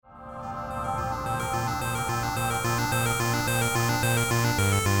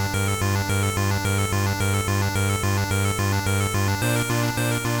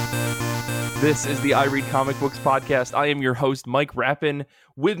This is the I Read Comic Books podcast. I am your host, Mike Rappin.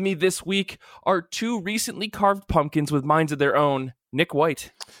 With me this week are two recently carved pumpkins with minds of their own, Nick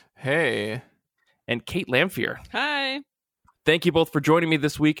White. Hey. And Kate Lamphere. Hi. Thank you both for joining me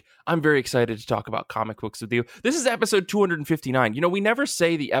this week. I'm very excited to talk about comic books with you. This is episode 259. You know, we never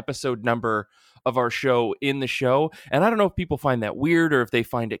say the episode number of our show in the show, and I don't know if people find that weird or if they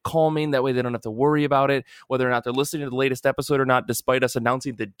find it calming. That way they don't have to worry about it, whether or not they're listening to the latest episode or not, despite us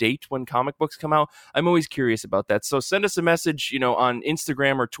announcing the date when comic books come out. I'm always curious about that. So send us a message, on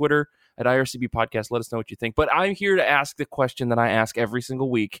Instagram or Twitter at IRCB Podcast. Let us know what you think. But I'm here to ask the question that I ask every single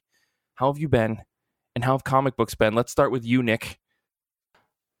week. How have you been? And how have comic books been? Let's start with you, Nick.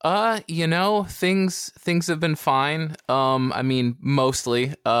 Things have been fine.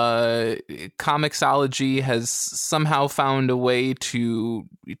 Mostly. Comixology has somehow found a way to,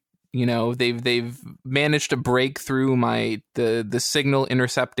 they've managed to break through the signal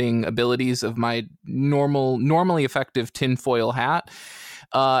intercepting abilities of my normally effective tinfoil hat.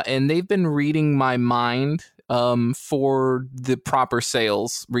 And they've been reading my mind for the proper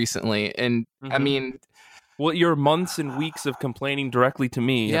sales recently. And well, your months and weeks of complaining directly to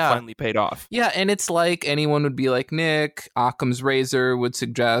me have finally paid off. Yeah, and it's like anyone would be like, Nick, Occam's razor would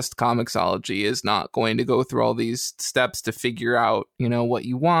suggest Comixology is not going to go through all these steps to figure out, what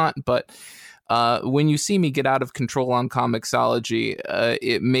you want. But when you see me get out of control on Comixology,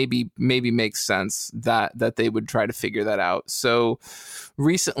 it maybe makes sense that they would try to figure that out. So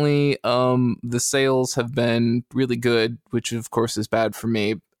recently, the sales have been really good, which of course is bad for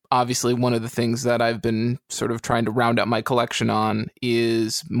me. Obviously, one of the things that I've been sort of trying to round out my collection on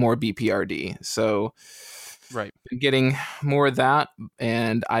is more BPRD. So right, been getting more of that,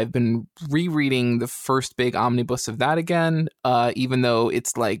 and I've been rereading the first big omnibus of that again, even though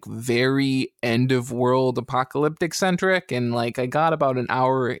it's like very end of world apocalyptic centric. And like I got about an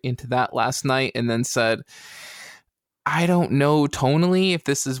hour into that last night and then said, I don't know tonally if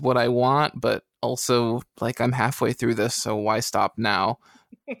this is what I want, but also like I'm halfway through this, so why stop now?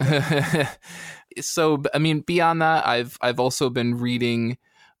 So, beyond that, I've also been reading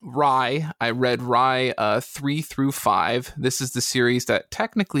Rye. I read Rye 3 through 5. This is the series that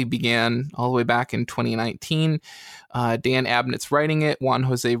technically began all the way back in 2019. Dan Abnett's writing it. Juan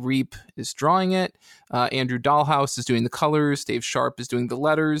Jose Reap is drawing it. Andrew Dahlhaus is doing the colors. Dave Sharp is doing the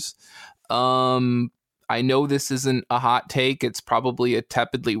letters. I know this isn't a hot take. It's probably a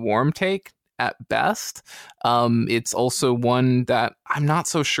tepidly warm take at best. It's also one that I'm not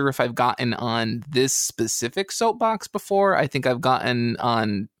so sure if I've gotten on this specific soapbox before. I think I've gotten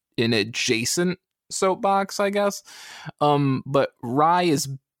on an adjacent soapbox, I guess. But Rye is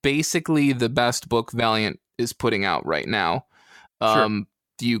basically the best book Valiant is putting out right now. Sure.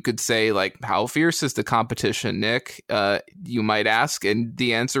 You could say, like, how fierce is the competition, Nick? You might ask, and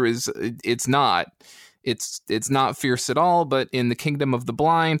the answer is it's not. It's not fierce at all, but in the kingdom of the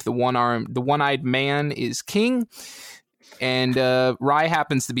blind, the one-eyed man is king, and Rye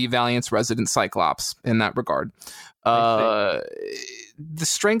happens to be Valiant's resident Cyclops in that regard. The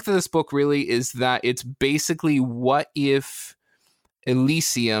strength of this book really is that it's basically what if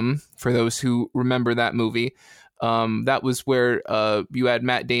Elysium, for those who remember that movie, that was where you had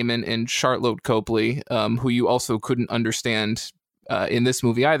Matt Damon and Charlotte Copley, who you also couldn't understand in this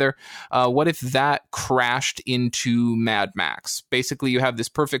movie either. What if that crashed into Mad Max? Basically, you have this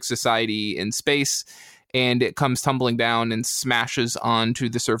perfect society in space, and it comes tumbling down and smashes onto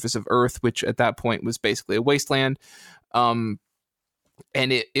the surface of Earth, which at that point was basically a wasteland. And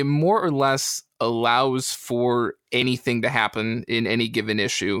it more or less allows for anything to happen in any given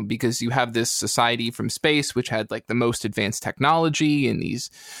issue, because you have this society from space which had like the most advanced technology and these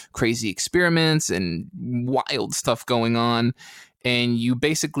crazy experiments and wild stuff going on. And you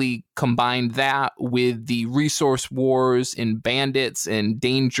basically combine that with the resource wars and bandits and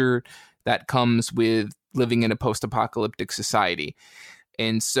danger that comes with living in a post-apocalyptic society.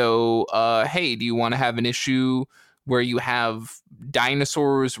 And so, hey, do you want to have an issue where you have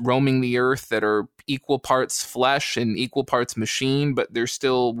dinosaurs roaming the earth that are equal parts flesh and equal parts machine, but they're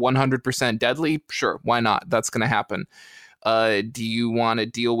still 100% deadly? Sure, why not? That's going to happen. Do you want to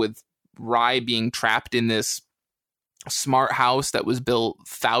deal with Rye being trapped in this smart house that was built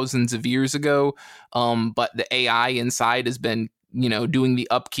thousands of years ago, but the AI inside has been, doing the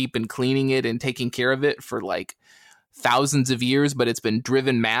upkeep and cleaning it and taking care of it for like thousands of years, but it's been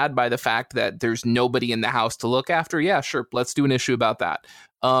driven mad by the fact that there's nobody in the house to look after? Yeah, sure, let's do an issue about that.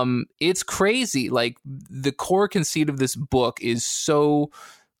 It's crazy. Like, the core conceit of this book is so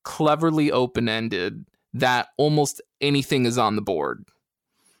cleverly open-ended that almost anything is on the board.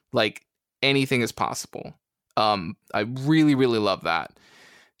 Like, anything is possible. I really, really love that.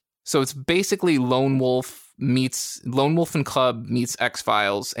 So it's basically Lone Wolf and Cub meets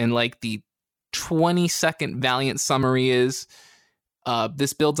X-Files, and like the 20-second Valiant summary is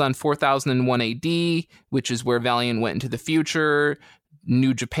this builds on 4001 AD, which is where Valiant went into the future.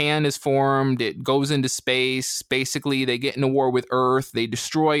 New Japan is formed. It goes into space. Basically, they get in a war with Earth. They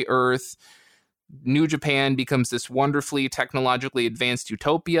destroy Earth. New Japan becomes this wonderfully technologically advanced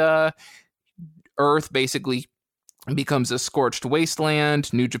utopia. Earth basically becomes a scorched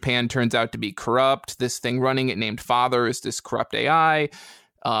wasteland. New Japan turns out to be corrupt. This thing running it named Father is this corrupt AI.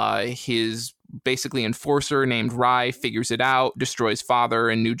 His basically enforcer named Rai figures it out, destroys Father,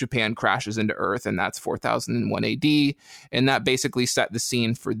 and New Japan crashes into Earth, and that's 4001 AD. And that basically set the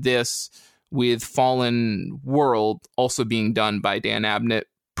scene for this, with Fallen World also being done by Dan Abnett,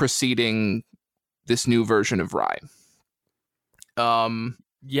 preceding this new version of Rai.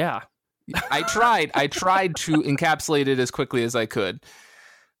 Yeah. I tried to encapsulate it as quickly as I could.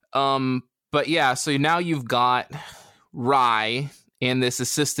 But yeah, so now you've got Rai and this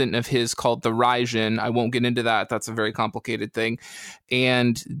assistant of his called the Raijin. I won't get into that. That's a very complicated thing.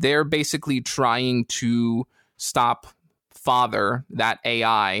 And they're basically trying to stop Father, that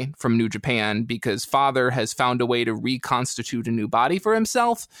AI, from New Japan, because Father has found a way to reconstitute a new body for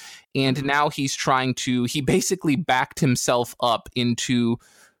himself. And now he basically backed himself up into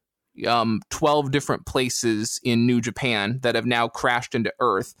 12 different places in New Japan that have now crashed into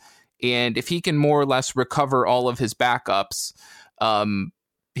Earth. And if he can more or less recover all of his backups,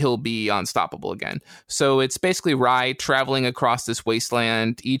 he'll be unstoppable again. So it's basically Rai traveling across this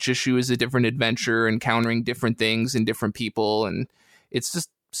wasteland. Each issue is a different adventure, encountering different things and different people, and it's just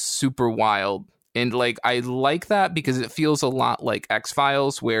super wild. And like, I like that because it feels a lot like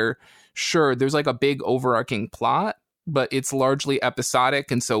X-Files, where sure, there's like a big overarching plot, but it's largely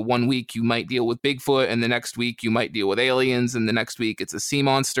episodic. And so one week you might deal with Bigfoot, and the next week you might deal with aliens, and the next week it's a sea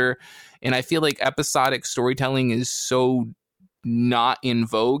monster. And I feel like episodic storytelling is so not in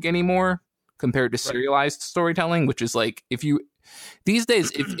vogue anymore compared to serialized storytelling, which is like, these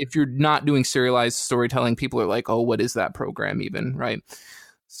days, if you're not doing serialized storytelling, people are like, oh, what is that program even, right?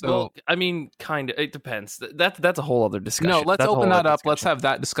 So, well, I mean, kind of, it depends. That's a whole other discussion. No, let's open that up. Let's have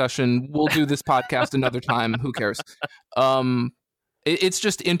that discussion. We'll do this podcast another time. Who cares? It's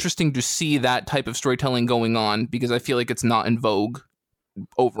just interesting to see that type of storytelling going on, because I feel like it's not in vogue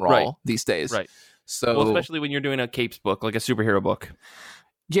overall these days. Right. So, well, especially when you're doing a capes book, like a superhero book.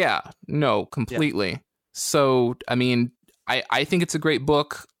 Yeah, no, completely. Yeah. So, I mean, I think it's a great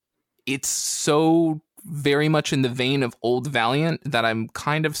book. It's so very much in the vein of old Valiant that I'm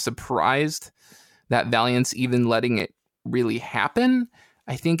kind of surprised that Valiant's even letting it really happen.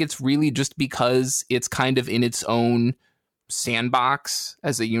 I think it's really just because it's kind of in its own sandbox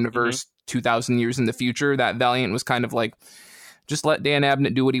as a universe 2,000 years in the future, that Valiant was kind of like, just let Dan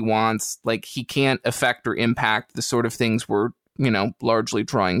Abnett do what he wants. Like, he can't affect or impact the sort of things we're, largely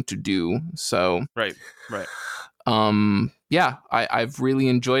trying to do. So, right. Yeah, I've really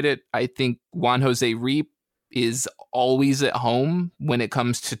enjoyed it. I think Juan Jose Reap is always at home when it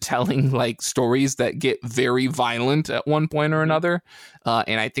comes to telling like stories that get very violent at one point or another.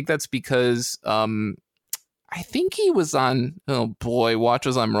 And I think that's because I think he was on, oh boy, watch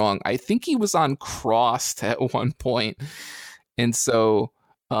as I'm wrong. I think he was on Crossed at one point. And so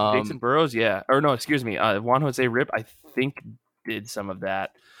Jason Burrows, yeah. Or no, excuse me. Juan Jose Rip, I think, did some of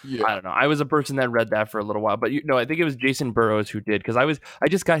that. Yeah. I don't know. I was a person that read that for a little while, but I think it was Jason Burrows who did, because I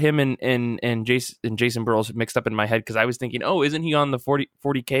just got him and Jason Burrows mixed up in my head, because I was thinking, oh, isn't he on the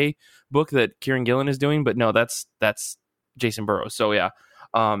 40K book that Kieran Gillen is doing? But no, that's Jason Burrows. So yeah,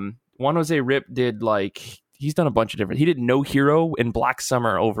 Juan Jose Rip did, like, he's done a bunch of different. He did No Hero and Black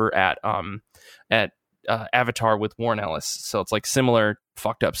Summer over at Avatar with Warren Ellis. So it's like similar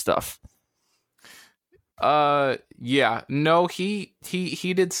fucked up stuff. Yeah, no, he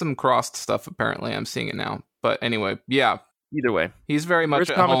did some Crossed stuff, apparently. I'm seeing it now. But anyway, yeah. Either way, he's very much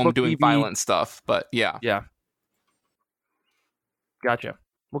at home doing violent stuff, but yeah. Yeah. Gotcha.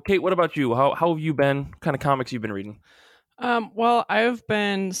 Well, Kate, what about you? How have you been? What kind of comics you've been reading? Well, I've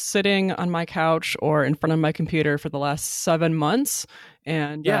been sitting on my couch or in front of my computer for the last 7 months.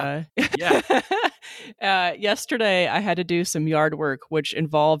 And yesterday I had to do some yard work, which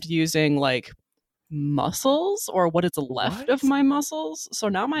involved using like muscles or what is left of my muscles. So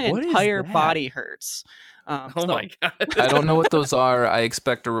now my entire body hurts. My God. I don't know what those are. I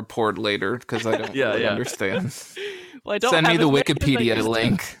expect a report later because I don't really understand. Well, I don't Send me the Wikipedia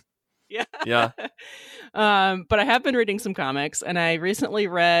link. Yeah. But I have been reading some comics, and I recently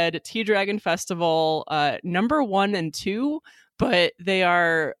read T-Dragon Festival number 1 and 2, but they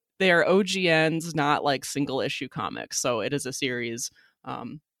are OGNs, not like single issue comics. So it is a series.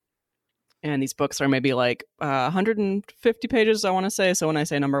 And these books are maybe like 150 pages, I want to say. So when I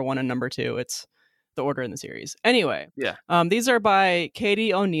say number 1 and number 2, it's the order in the series. Anyway, Yeah. These are by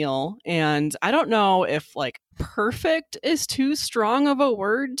Katie O'Neill, and I don't know if like perfect is too strong of a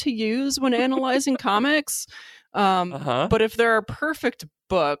word to use when analyzing comics. But if there are perfect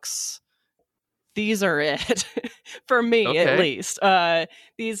books, these are it for me, at least.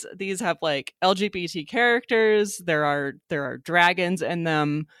 These have like LGBT characters. There are dragons in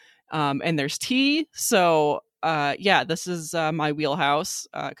them, and there's tea. So this is my wheelhouse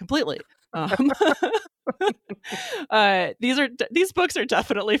completely. These books are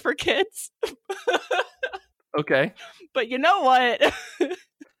definitely for kids. Okay. But you know what?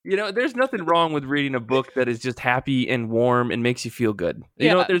 There's nothing wrong with reading a book that is just happy and warm and makes you feel good.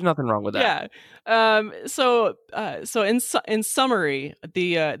 There's nothing wrong with that. Yeah. So in summary,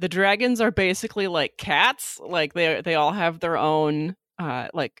 the dragons are basically like cats. Like they all have their own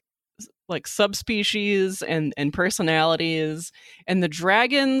like subspecies and personalities, and the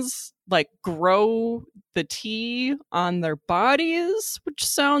dragons like grow the tea on their bodies, which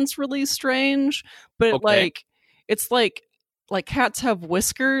sounds really strange, but like it's like cats have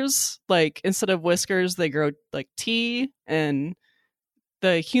whiskers. Like instead of whiskers, they grow like tea, and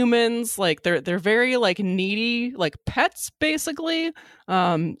the humans like they're very like needy, like pets basically.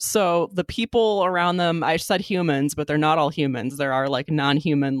 So the people around them, I said humans, but they're not all humans. There are like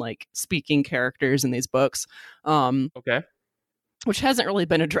non-human like speaking characters in these books. Which hasn't really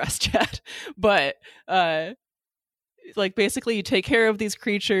been addressed yet, but like basically you take care of these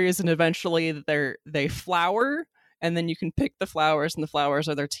creatures and eventually they flower, and then you can pick the flowers, and the flowers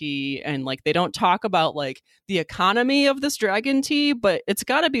are their tea. And like they don't talk about like the economy of this dragon tea, but it's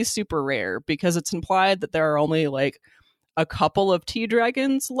got to be super rare because it's implied that there are only like a couple of tea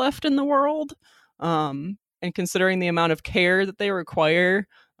dragons left in the world. And considering the amount of care that they require,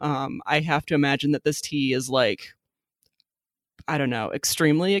 I have to imagine that this tea is like, I don't know,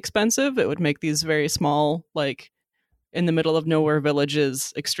 extremely expensive. It would make these very small, like in the middle of nowhere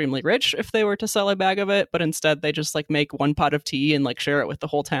villages extremely rich if they were to sell a bag of it, but instead they just like make one pot of tea and like share it with the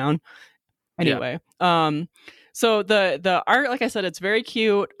whole town. Anyway, so the art, like I said, it's very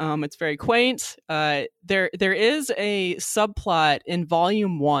cute. It's very quaint. There is a subplot in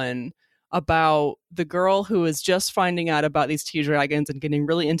volume 1 about the girl who is just finding out about these tea dragons and getting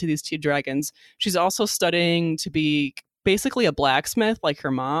really into these tea dragons. She's also studying to be basically a blacksmith like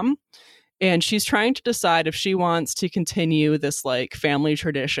her mom. And she's trying to decide if she wants to continue this like family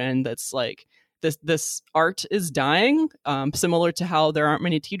tradition that's like this art is dying, similar to how there aren't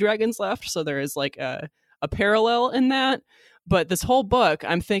many tea dragons left. So there is like a parallel in that. But this whole book,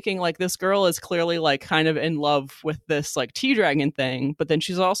 I'm thinking like this girl is clearly like kind of in love with this like tea dragon thing, but then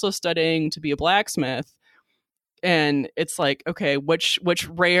she's also studying to be a blacksmith. And it's like, okay, which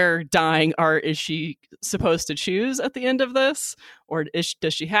rare dying art is she supposed to choose at the end of this, or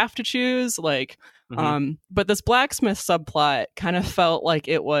does she have to choose? Like, but this blacksmith subplot kind of felt like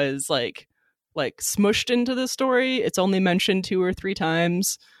it was like smushed into the story. It's only mentioned 2 or 3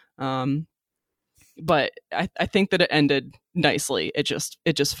 times, but I think that it ended nicely. It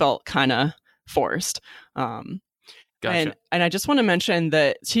just felt kind of forced. Gotcha. And I just want to mention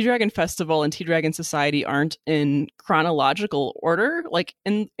that Tea Dragon Festival and Tea Dragon Society aren't in chronological order, like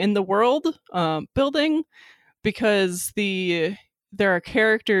in the world building, because there are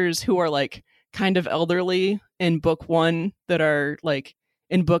characters who are like kind of elderly in book 1 that are like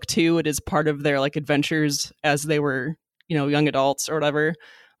in book 2. It is part of their like adventures as they were, young adults or whatever.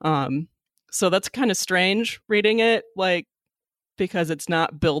 So that's kind of strange reading it, like because it's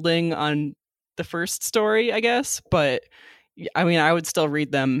not building on the first story, I guess, but I mean, I would still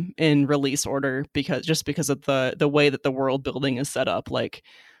read them in release order because of the way that the world building is set up. Like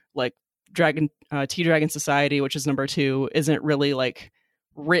Tea Dragon Society, which is number 2, isn't really like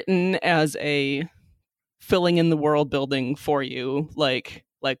written as a filling in the world building for you, like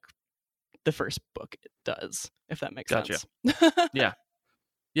the first book does, if that makes sense.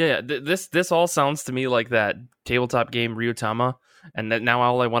 Yeah. This all sounds to me like that tabletop game Ryutama, and that now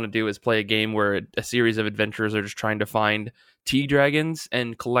all I want to do is play a game where a series of adventurers are just trying to find tea dragons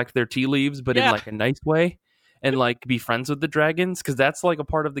and collect their tea leaves, but in like a nice way, and like be friends with the dragons, because that's like a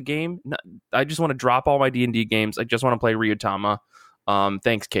part of the game. I just want to drop all my D&D games. I just want to play Ryutama.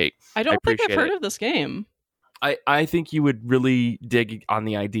 Thanks, Kate. I don't think I've heard of this game. I think you would really dig on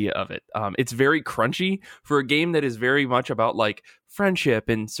the idea of it. It's very crunchy for a game that is very much about like friendship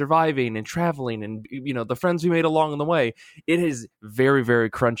and surviving and traveling and the friends we made along the way. It is very,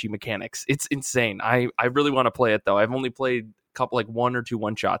 very crunchy mechanics. It's insane. I really want to play it though. I've only played a couple, like 1 or 2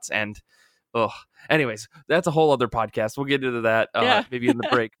 one-shots, and ugh. Anyways, that's a whole other podcast. We'll get into that maybe in the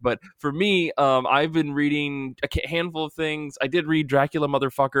break. But for me, I've been reading a handful of things. I did read Dracula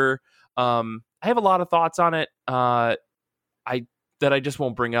Motherfucker. I have a lot of thoughts on it that I just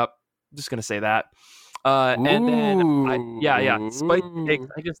won't bring up. I'm just going to say that. And then, despite the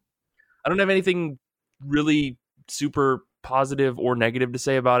takes, I don't have anything really super positive or negative to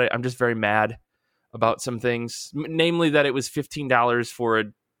say about it. I'm just very mad about some things, namely that it was $15 for a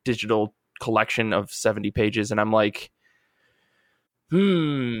digital collection of 70 pages, and I'm like,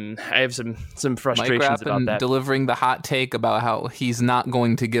 I have some frustrations about that. Delivering the hot take about how he's not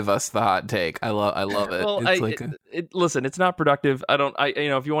going to give us the hot take. I love it. Well, listen, it's not productive.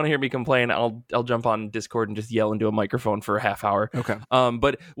 If you want to hear me complain, I'll jump on Discord and just yell into a microphone for a half hour. Okay.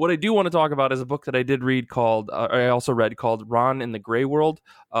 But what I do want to talk about is a book that I did read called Ron in the Grey World,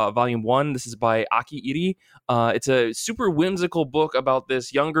 Volume 1. This is by Aki Iri. It's a super whimsical book about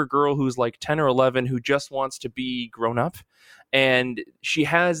this younger girl who's like 10 or 11 who just wants to be grown up. And she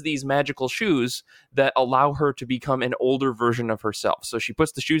has these magical shoes that allow her to become an older version of herself. So she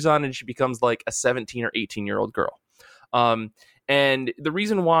puts the shoes on and she becomes like a 17 or 18-year-old girl. And the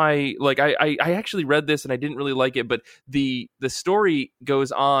reason why, like, I actually read this and I didn't really like it, but the story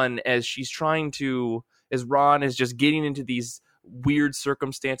goes on as Ron is just getting into these weird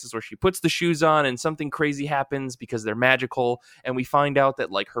circumstances where she puts the shoes on and something crazy happens because they're magical, and we find out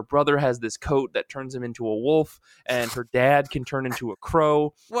that like her brother has this coat that turns him into a wolf, and her dad can turn into a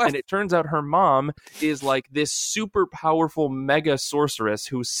crow. And it turns out her mom is like this super powerful mega sorceress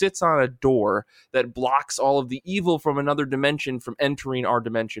who sits on a door that blocks all of the evil from another dimension from entering our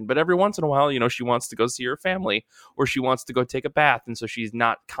dimension. But every once in a while, she wants to go see her family, or she wants to go take a bath, and so she's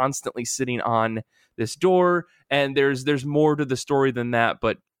not constantly sitting on this door. And there's more to the story than that,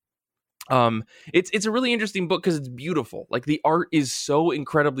 but it's a really interesting book because it's beautiful. Like, the art is so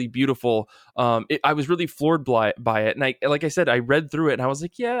incredibly beautiful. I was really floored by it, and like I said, I read through it and I was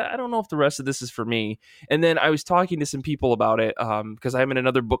like, yeah, I don't know if the rest of this is for me. And then I was talking to some people about it because I'm in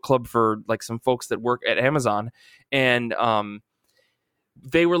another book club for like some folks that work at Amazon, and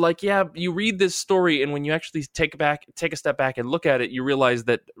they were like, yeah, you read this story, and when you actually take a step back and look at it, you realize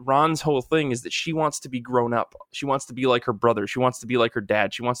that Ron's whole thing is that she wants to be grown up. She wants to be like her brother. She wants to be like her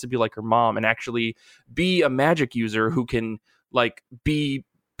dad. She wants to be like her mom and actually be a magic user who can like be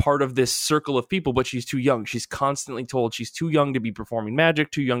part of this circle of people, but she's too young. She's constantly told she's too young to be performing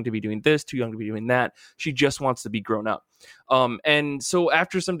magic, too young to be doing this, too young to be doing that. She just wants to be grown up. And so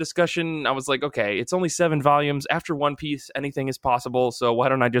after some discussion, I was like, okay, it's only 7 volumes. After One Piece, anything is possible. So why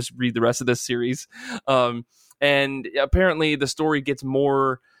don't I just read the rest of this series? And apparently the story gets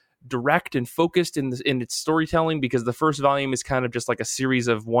more direct and focused in its storytelling, because the first volume is kind of just like a series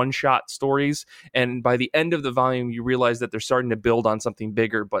of one-shot stories, and by the end of the volume you realize that they're starting to build on something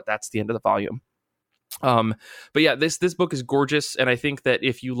bigger, but that's the end of the volume. But yeah, this book is gorgeous, and I think that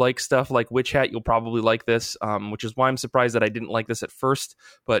if you like stuff like Witch Hat, you'll probably like this, which is why I'm surprised that I didn't like this at first,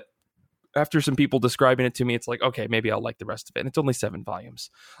 but after some people describing it to me, it's like, okay, maybe I'll like the rest of it. And it's only 7 volumes.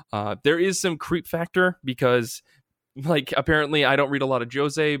 There is some creep factor because, like, apparently I don't read a lot of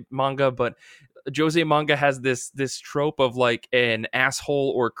Josei manga, but Josei manga has this trope of like an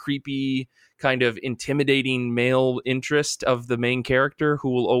asshole or creepy kind of intimidating male interest of the main character who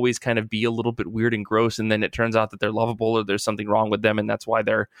will always kind of be a little bit weird and gross, and then it turns out that they're lovable or there's something wrong with them and that's why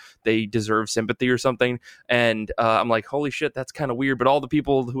they deserve sympathy or something. And I'm like, holy shit, that's kind of weird. But all the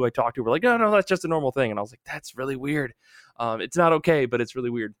people who I talked to were like, no, that's just a normal thing. And I was like, that's really weird. It's not okay, but it's really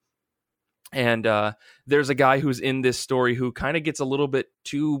weird. And there's a guy who's in this story who kind of gets a little bit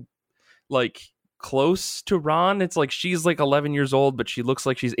too like close to Ron. It's like she's like 11 years old, but she looks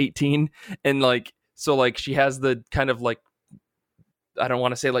like she's 18, and like so like she has the kind of like, I don't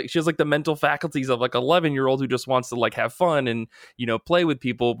want to say like she has like the mental faculties of like 11-year-old who just wants to like have fun and play with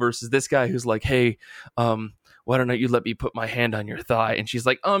people, versus this guy who's like, hey, why don't you let me put my hand on your thigh? And she's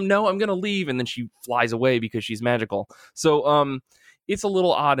like, no, I'm gonna leave, and then she flies away because she's magical. So it's a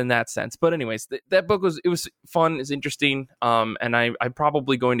little odd in that sense. But anyways, that book was fun, it's interesting, and I'm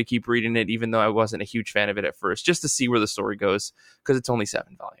probably going to keep reading it, even though I wasn't a huge fan of it at first, just to see where the story goes, because it's only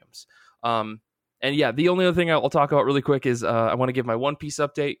 7 volumes. And yeah, the only other thing I'll talk about really quick is I want to give my One Piece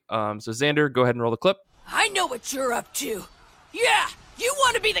update. So Xander, go ahead and roll the clip. I know what you're up to. Yeah, you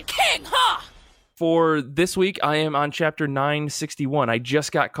want to be the king, huh? For this week, I am on chapter 961. I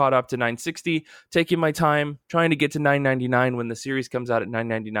just got caught up to 960, taking my time, trying to get to 999 when the series comes out at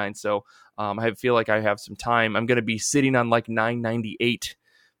 999. So I feel like I have some time. I'm going to be sitting on like 998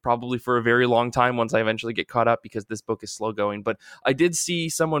 probably for a very long time once I eventually get caught up, because this book is slow going. But I did see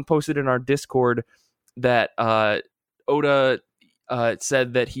someone posted in our Discord that Oda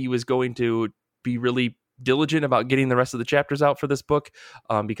said that he was going to be really diligent about getting the rest of the chapters out for this book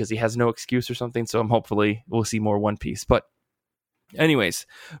because he has no excuse or something. So hopefully we'll see more One Piece. But anyways,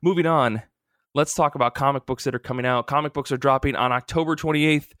 moving on, let's talk about comic books that are coming out. Comic books are dropping on October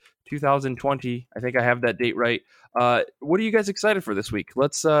 28th, 2020. I think I have that date right. What are you guys excited for this week?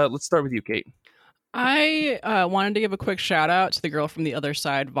 Let's start with you, Kate. I wanted to give a quick shout out to The Girl from the Other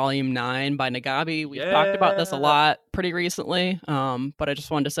Side, Volume 9 by Nagabi. We've talked about this a lot pretty recently, but I just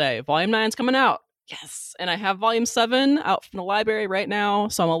wanted to say Volume 9 is coming out. Yes. And I have Volume 7 out from the library right now,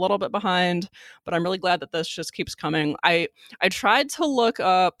 so I'm a little bit behind, but I'm really glad that this just keeps coming. I tried to look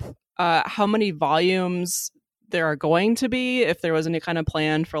up how many volumes there are going to be, if there was any kind of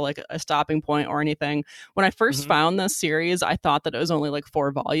plan for like a stopping point or anything. When I first found this series, I thought that it was only like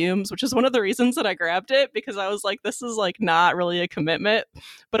 4 volumes, which is one of the reasons that I grabbed it, because I was like, this is like not really a commitment,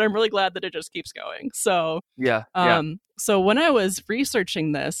 but I'm really glad that it just keeps going. So so when I was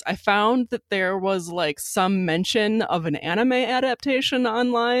researching this, I found that there was like some mention of an anime adaptation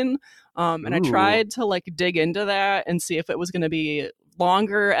online. And I tried to like dig into that and see if it was going to be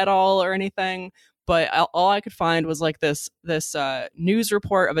longer at all or anything. But all I could find was like this news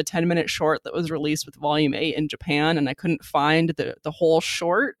report of a 10-minute short that was released with Volume 8 in Japan, and I couldn't find the whole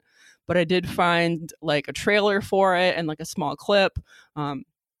short, but I did find like a trailer for it and like a small clip.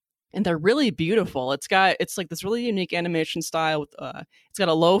 And they're really beautiful. It's like this really unique animation style. With it's got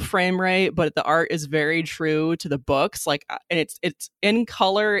a low frame rate, but the art is very true to the books. Like, and it's in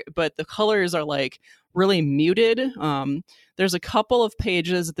color, but the colors are like really muted. There's a couple of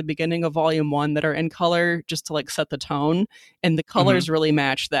pages at the beginning of Volume 1 that are in color just to like set the tone, and the colors really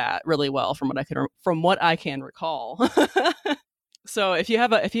match that really well from what I can recall. So if you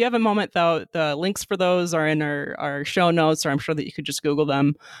have a moment, though, the links for those are in our show notes, or I'm sure that you could just Google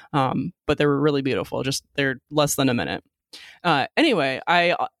them. But they were really beautiful. They're less than a minute. Anyway,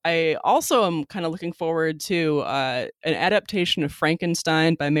 I also am kind of looking forward to an adaptation of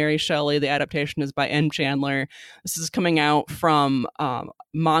Frankenstein by Mary Shelley. The adaptation is by M. Chandler. This is coming out from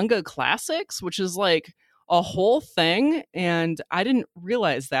Manga Classics, which is like a whole thing, and I didn't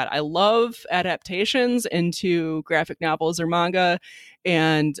realize that. I love adaptations into graphic novels or manga,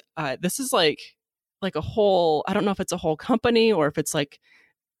 and this is like a whole, I don't know if it's a whole company or if it's like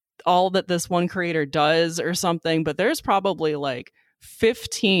all that this one creator does or something, but there's probably like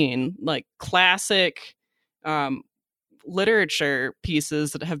 15 like classic literature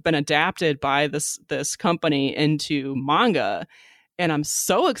pieces that have been adapted by this company into manga. And I'm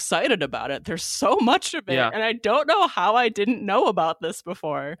so excited about it. There's so much of it. Yeah. And I don't know how I didn't know about this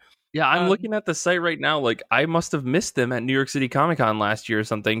before. Yeah, I'm looking at the site right now. Like, I must have missed them at New York City Comic Con last year or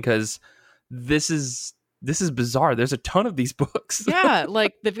something, because this is bizarre. There's a ton of these books. Yeah,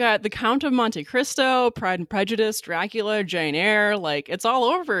 like they've got The Count of Monte Cristo, Pride and Prejudice, Dracula, Jane Eyre. Like, it's all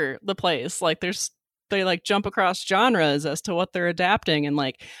over the place. Like, they like jump across genres as to what they're adapting, and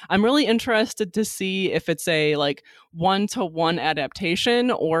like I'm really interested to see if it's a like 1-to-1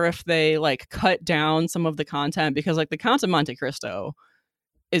 adaptation or if they like cut down some of the content, because like The Count of Monte Cristo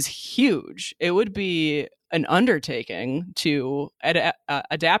is huge. It would be an undertaking to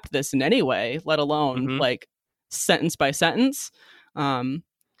adapt this in any way, let alone like sentence by sentence.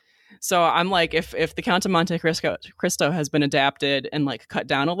 So I'm like, if The Count of Monte Cristo has been adapted and like cut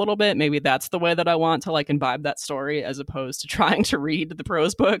down a little bit, maybe that's the way that I want to like imbibe that story, as opposed to trying to read the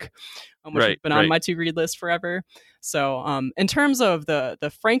prose book, which has been on my to-read list forever. So in terms of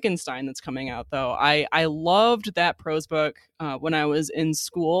the Frankenstein that's coming out, though, I loved that prose book when I was in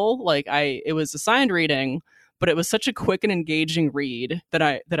school. Like it was assigned reading, but it was such a quick and engaging read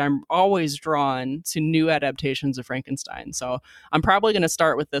that I'm always drawn to new adaptations of Frankenstein. So I'm probably going to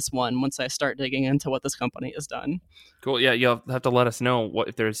start with this one once I start digging into what this company has done. Cool. Yeah, you'll have to let us know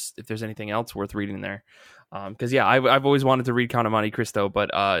if there's anything else worth reading there. Because I've always wanted to read Count of Monte Cristo, but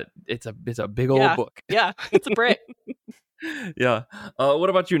it's a big old book. Yeah, it's a break. Yeah. What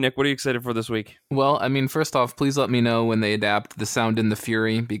about you, Nick? What are you excited for this week? Well, I mean, first off, please let me know when they adapt The Sound and the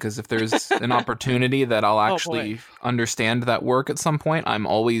Fury, because if there's an opportunity that I'll actually understand that work at some point, I'm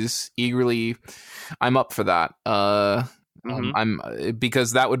always I'm up for that. I'm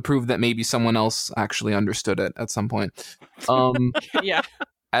because that would prove that maybe someone else actually understood it at some point. Yeah.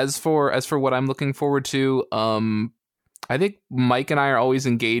 As for what I'm looking forward to, I think Mike and I are always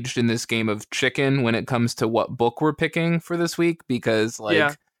engaged in this game of chicken when it comes to what book we're picking for this week, because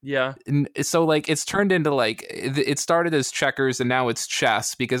so like it's turned into like it started as checkers and now it's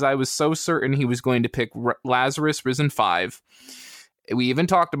chess, because I was so certain he was going to pick Lazarus Risen 5. We even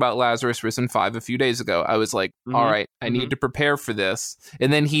talked about Lazarus Risen 5 a few days ago. I was like, all right, I need to prepare for this.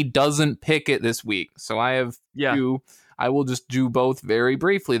 And then he doesn't pick it this week. So I have I will just do both very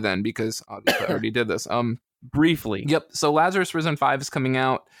briefly then, because obviously I already did this. Briefly. Yep. So Lazarus Risen 5 is coming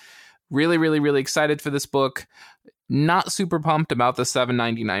out. Really, really, really excited for this book. Not super pumped about the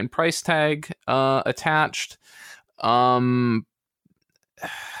 $7.99 price tag attached. I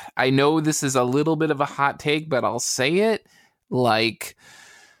know this is a little bit of a hot take, but I'll say it. Like,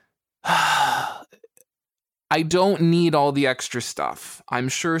 I don't need all the extra stuff. I'm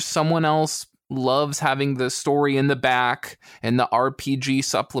sure someone else loves having the story in the back and the RPG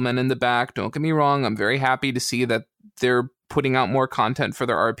supplement in the back. Don't get me wrong. I'm very happy to see that they're putting out more content for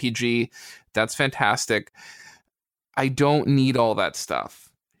their RPG. That's fantastic. I don't need all that stuff.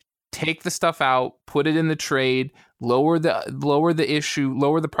 Take the stuff out, put it in the trade, lower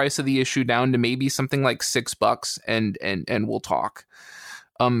the price of the issue down to maybe something like $6, and we'll talk.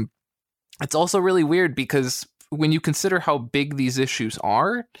 It's also really weird because when you consider how big these issues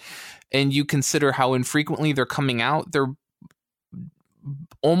are, and you consider how infrequently they're coming out, they're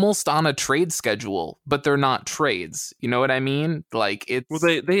almost on a trade schedule, but they're not trades. You know what I mean? Like, it's... Well,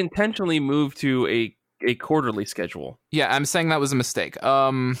 they intentionally moved to a quarterly schedule. Yeah, I'm saying that was a mistake.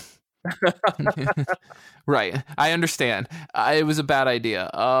 Right. I understand. It was a bad idea.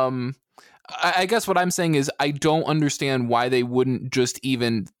 I guess what I'm saying is I don't understand why they wouldn't just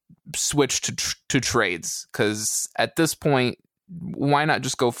even switch to trades, because at this point, why not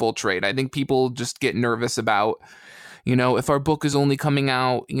just go full trade? I think people just get nervous about, if our book is only coming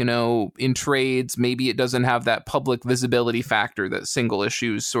out, in trades, maybe it doesn't have that public visibility factor that single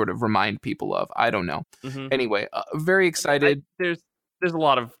issues sort of remind people of. I don't know. Mm-hmm. Anyway, very excited. There's a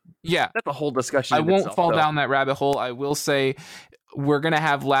lot of... Yeah. That's a whole discussion. I won't fall down that rabbit hole. I will say we're going to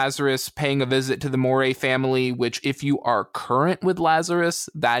have Lazarus paying a visit to the Moray family, which if you are current with Lazarus,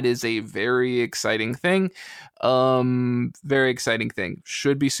 that is a very exciting thing. Very exciting thing.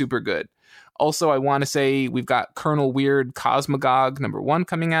 Should be super good. Also, I want to say we've got Colonel Weird Cosmagog #1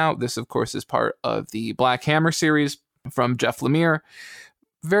 coming out. This, of course, is part of the Black Hammer series from Jeff Lemire.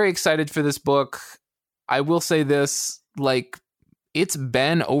 Very excited for this book. I will say this, it's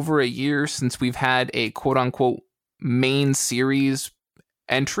been over a year since we've had a quote-unquote main series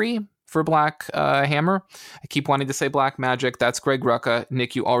entry for Black Hammer. I keep wanting to say Black Magic. That's Greg Rucka.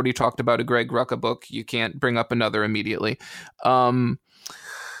 Nick, you already talked about a Greg Rucka book. You can't bring up another immediately. All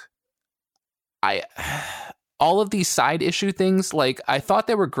of these side issue things, I thought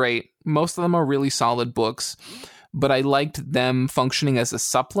they were great. Most of them are really solid books, but I liked them functioning as a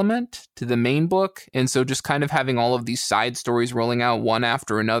supplement to the main book. And so just kind of having all of these side stories rolling out one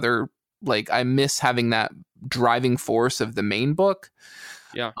after another, I miss having that driving force of the main book.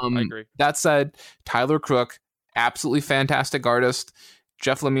 Yeah, I agree. That said, Tyler Crook, absolutely fantastic artist.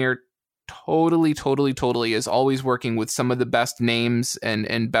 Jeff Lemire, totally is always working with some of the best names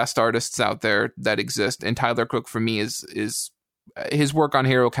and best artists out there that exist. And Tyler Crook, for me, is his work on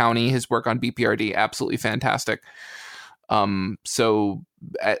Hero County, his work on BPRD, absolutely fantastic. So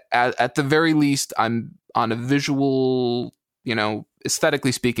at the very least, I'm on a visual,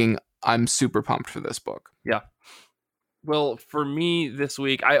 aesthetically speaking, I'm super pumped for this book. Yeah. Well, for me this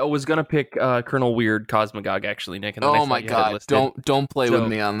week, I was gonna pick Colonel Weird Cosmagog, actually, Nick. And oh my god! Don't play with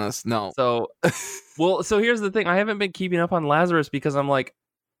me on this. No. So here's the thing: I haven't been keeping up on Lazarus because I'm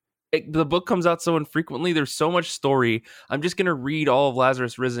the book comes out so infrequently. There's so much story. I'm just gonna read all of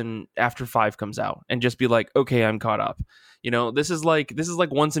Lazarus Risen after 5 comes out and just be like, okay, I'm caught up. This is like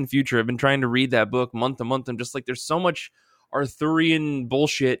Once and Future. I've been trying to read that book month to month. I'm just there's so much Arthurian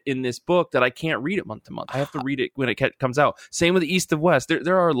bullshit in this book that I can't read it month to month. I have to read it when it comes out. Same with the East of West.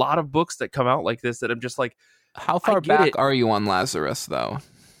 There are a lot of books that come out like this that I'm just how far back are you on Lazarus though?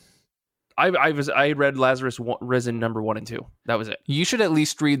 I read Lazarus Risen #1 and 2. That was it. You should at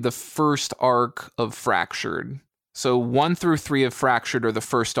least read the first arc of Fractured. So 1 through 3 of Fractured are the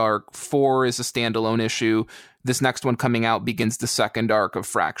first arc. 4 is a standalone issue. This next one coming out begins the second arc of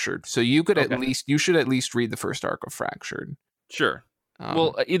Fractured. So you could you should at least read the first arc of Fractured. Sure.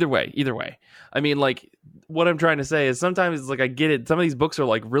 Well, either way. I mean, what I'm trying to say is sometimes I get it. Some of these books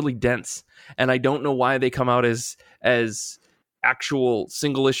are really dense, and I don't know why they come out as actual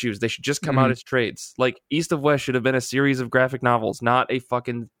single issues. They should just come out as trades. East of West should have been a series of graphic novels, not a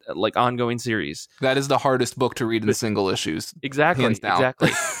fucking ongoing series. That is the hardest book to read in single issues. Exactly. Hands down.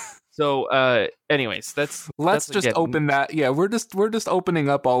 Exactly. So, anyways, let's just open that. Yeah, we're just opening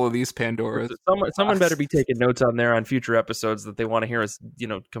up all of these Pandoras. Someone better be taking notes on there on future episodes that they want to hear us,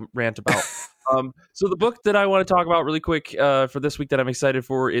 rant about. So the book that I want to talk about really quick for this week that I'm excited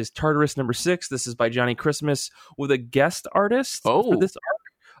for is Tartarus #6. This is by Johnny Christmas with a guest artist for this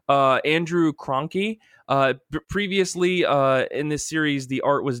arc, Andrew Cronky. Previously in this series, the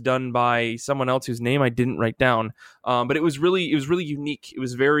art was done by someone else whose name I didn't write down, but it was really unique.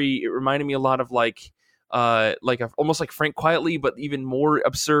 It reminded me a lot of almost like Frank Quietly, but even more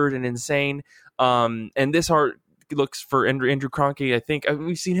absurd and insane. And this art looks, for Andrew Cronky, I think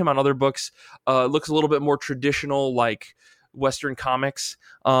we've seen him on other books, looks a little bit more traditional, like Western comics,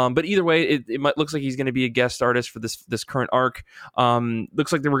 but either way, it looks like he's going to be a guest artist for this current arc.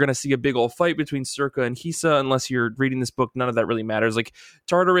 Looks like we're going to see a big old fight between Circa and Hisa. Unless you're reading this book, none of that really matters. Like,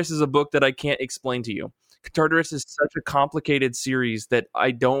 Tartarus is a book that I can't explain to you. Tartarus is such a complicated series that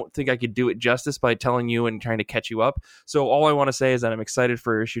I don't think I could do it justice by telling you and trying to catch you up. So all I want to say is that I'm excited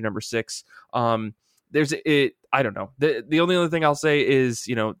for issue number 6. I don't know. The only other thing I'll say is,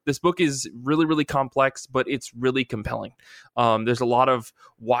 this book is really, really complex, but it's really compelling. There's a lot of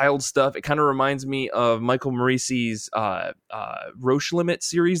wild stuff. It kind of reminds me of Michael Morisi's Roche Limit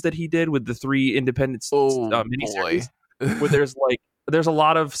series that he did with the 3 independent miniseries, where there's a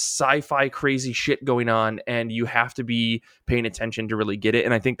lot of sci-fi crazy shit going on, and you have to be paying attention to really get it.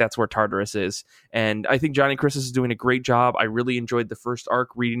 And I think that's where Tartarus is. And I think Johnny Christmas is doing a great job. I really enjoyed the first arc,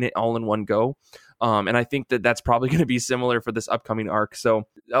 reading it all in one go. And I think that's probably going to be similar for this upcoming arc. So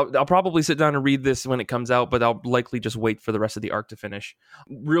I'll probably sit down and read this when it comes out, but I'll likely just wait for the rest of the arc to finish.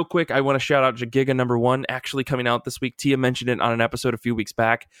 Real quick, I want to shout out Giga number 1, actually coming out this week. Tia mentioned it on an episode a few weeks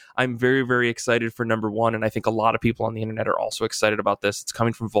back. I'm very, very excited for number 1, and I think a lot of people on the internet are also excited about this. It's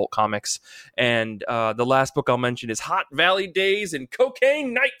coming from Volt Comics. And the last book I'll mention is Hot Valley Days and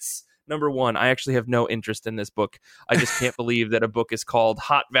Cocaine Nights. Number 1, I actually have no interest in this book. I just can't believe that a book is called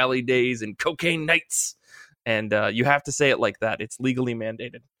Hot Valley Days and Cocaine Nights. And you have to say it like that. It's legally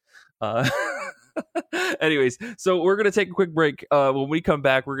mandated. Anyways, so we're going to take a quick break. When we come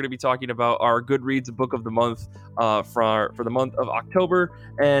back, we're going to be talking about our Goodreads book of the month for the month of October,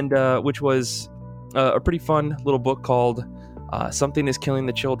 and which was a pretty fun little book called Something is Killing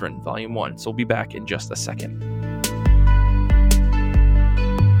the Children, Volume 1. So we'll be back in just a second.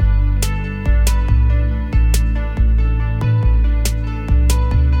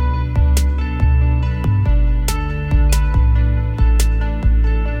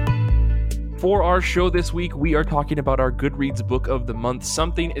 For our show this week, we are talking about our Goodreads book of the month,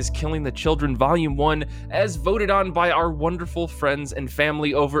 Something is Killing the Children, Volume 1, as voted on by our wonderful friends and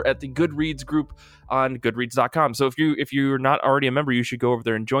family over at the Goodreads group on Goodreads.com. So if you're not already a member, you should go over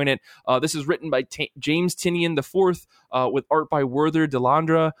there and join it. This is written by James Tinian IV, with art by Werther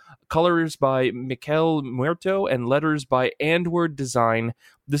Delandra, colors by Mikel Muerto, and letters by Andward Design.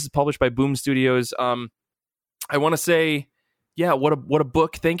 This is published by Boom Studios. I want to say, yeah, what a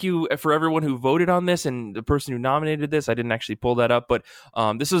book. Thank you for everyone who voted on this and the person who nominated this. I didn't actually pull that up, but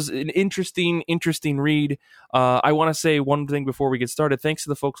this was an interesting read. I want to say one thing before we get started. Thanks to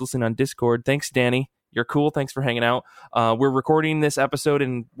the folks listening on Discord. Thanks, Danny. You're cool. Thanks for hanging out. We're recording this episode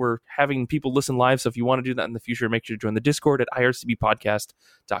and we're having people listen live. So if you want to do that in the future, make sure to join the Discord at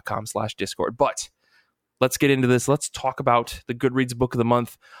ircbpodcast.com/Discord. But let's get into this. Let's talk about the Goodreads book of the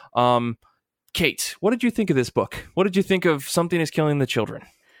month. Kate, what did you think of this book? What did you think of Something is Killing the Children?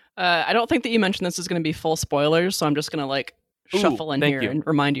 I don't think that you mentioned this is going to be full spoilers, so I'm just going to shuffle in here and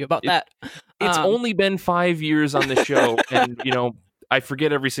remind you about that. It's only been 5 years on the show, and I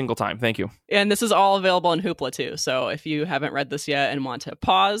forget every single time. Thank you. And this is all available in Hoopla too. So if you haven't read this yet and want to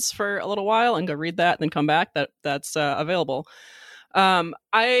pause for a little while and go read that, and then come back, that's available.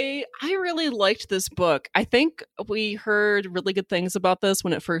 I really liked this book. I think we heard really good things about this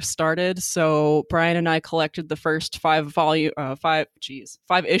when it first started. So Brian and I collected the first 5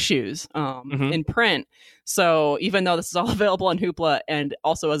 issues in print. So even though this is all available on Hoopla and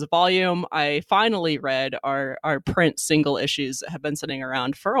also as a volume, I finally read our print single issues that have been sitting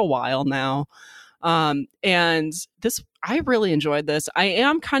around for a while now. And this, I really enjoyed this. I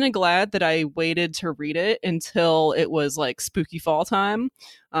am kind of glad that I waited to read it until it was spooky fall time.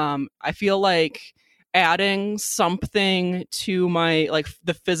 I feel like adding something to my,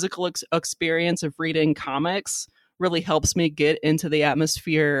 the physical experience of reading comics really helps me get into the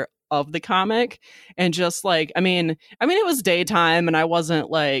atmosphere of the comic. And just it was daytime and I wasn't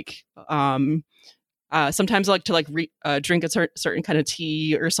sometimes I like to drink a certain kind of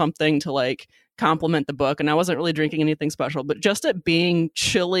tea or something to complement the book, and I wasn't really drinking anything special, but just it being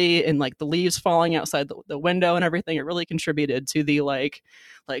chilly and the leaves falling outside the window and everything, it really contributed to the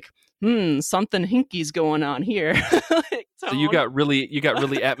something hinky's going on here. So you got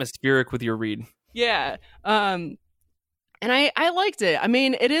really atmospheric with your read. Yeah. And I liked it. I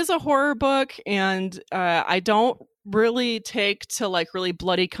mean, it is a horror book, and I don't really take to really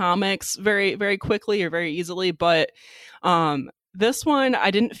bloody comics very, very quickly or very easily, but This one,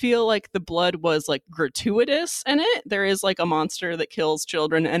 I didn't feel like the blood was like gratuitous in it. There is like a monster that kills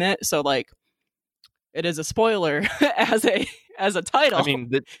children in it, so like it is a spoiler as a title. I mean,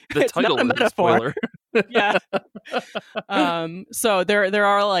 the It's title not a is a metaphor. spoiler. Yeah. So there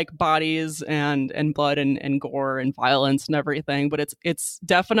are like bodies and blood and gore and violence and everything, but it's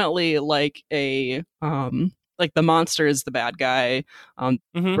definitely like a like the monster is the bad guy.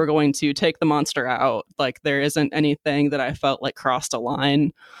 Mhm. We're going to take the monster out. Like there isn't anything that I felt like crossed a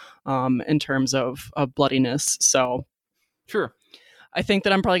line in terms of bloodiness. So Sure. I think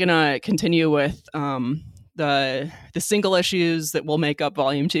that I'm probably going to continue with the single issues that will make up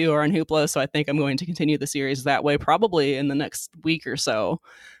Volume 2 are on Hoopla. So I think I'm going to continue the series that way, probably in the next week or so,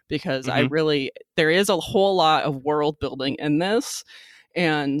 because there is a whole lot of world building in this,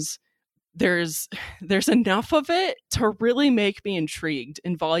 and there's enough of it to really make me intrigued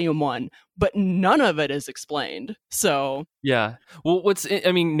in Volume 1, but none of it is explained. So Yeah. Well,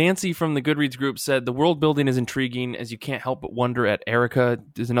 Nancy from the Goodreads group said the world building is intriguing as you can't help but wonder at Erica.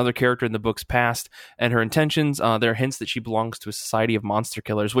 There's another character in the book's past and her intentions. There are hints that she belongs to a society of monster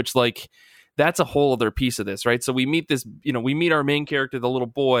killers, which like that's a whole other piece of this, right? So we meet we meet our main character, the little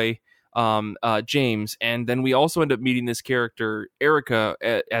boy, James, and then we also end up meeting this character Erica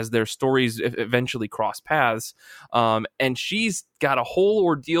as their stories eventually cross paths, and she's got a whole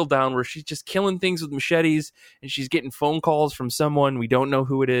ordeal down where she's just killing things with machetes, and she's getting phone calls from someone we don't know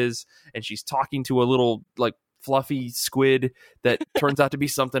who it is, and she's talking to a little like fluffy squid that turns out to be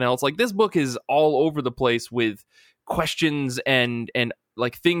something else. Like this book is all over the place with questions and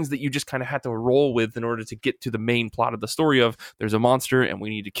like things that you just kind of had to roll with in order to get to the main plot of the story of there's a monster and we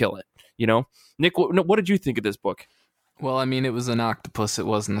need to kill it. Nick, what did you think of this book? Well, I mean, it was an octopus. It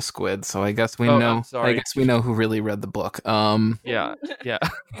wasn't a squid. So I guess we know. I guess we know who really read the book. Yeah.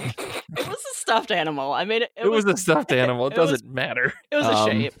 it was a stuffed animal. I mean, it was a stuffed animal. It doesn't matter. It was a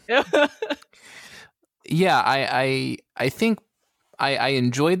shape. Yeah, I think I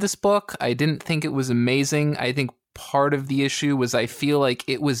enjoyed this book. I didn't think it was amazing. I think part of the issue was I feel like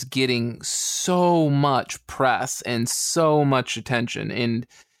it was getting so much press and so much attention, and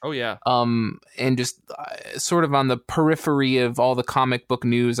and just sort of on the periphery of all the comic book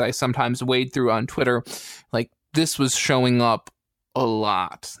news I sometimes wade through on Twitter. Like this was showing up a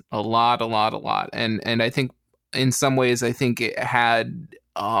lot, and I think in some ways I think it had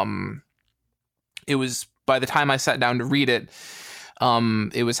it was, by the time I sat down to read it,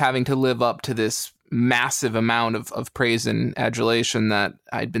 it was having to live up to this massive amount of praise and adulation that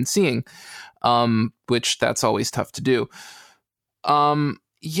I'd been seeing, which that's always tough to do.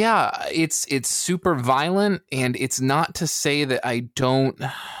 Yeah, it's super violent, and it's not to say that I don't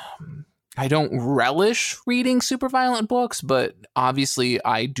relish reading super violent books, but obviously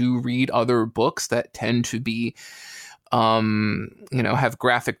I do read other books that tend to be have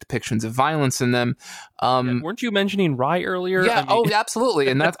graphic depictions of violence in them. Weren't you mentioning Rye earlier? Yeah. Absolutely.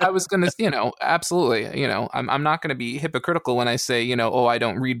 And that's, I was going to, absolutely. I'm not going to be hypocritical when I say, I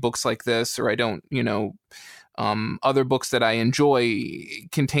don't read books like this, or I don't, other books that I enjoy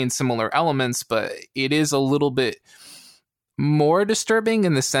contain similar elements, but it is a little bit more disturbing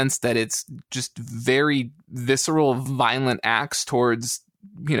in the sense that it's just very visceral, violent acts towards,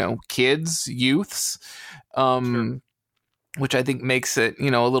 kids, youths. Sure. Which I think makes it,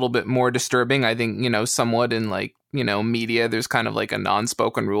 a little bit more disturbing. I think, somewhat in like, media, there's kind of like a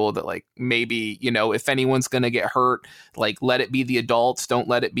non-spoken rule that like maybe, if anyone's going to get hurt, like let it be the adults, don't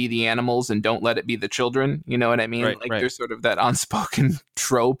let it be the animals, and don't let it be the children. You know what I mean? Right, like there's sort of that unspoken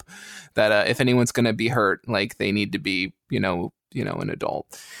trope that if anyone's going to be hurt, like they need to be, an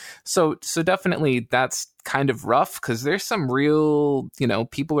adult. So definitely that's kind of rough, because there's some real,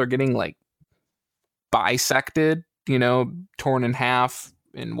 people are getting like bisected, torn in half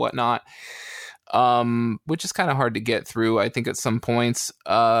and whatnot, which is kind of hard to get through, I think, at some points.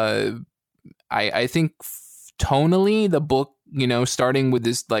 I think tonally the book, starting with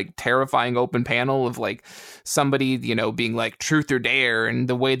this like terrifying open panel of like somebody, being like truth or dare, and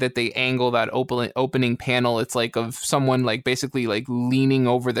the way that they angle that opening panel, it's like of someone like basically like leaning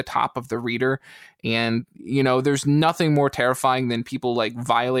over the top of the reader. And, there's nothing more terrifying than people like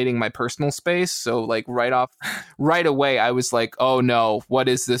violating my personal space. So like right away, I was like, oh no, what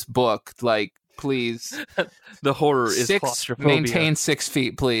is this book? Like, please. The horror is claustrophobia. Maintain 6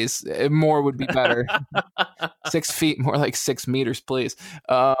 feet, please. More would be better. 6 feet, more like 6 meters, please.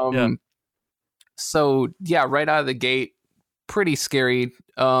 So yeah, right out of the gate, pretty scary.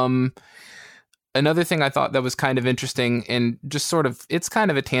 Another thing I thought that was kind of interesting, and just sort of, it's kind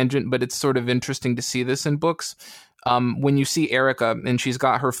of a tangent, but it's sort of interesting to see this in books. when you see Erica and she's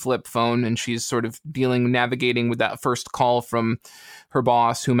got her flip phone and she's sort of navigating with that first call from her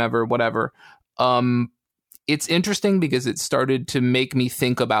boss, whomever, whatever. It's interesting because it started to make me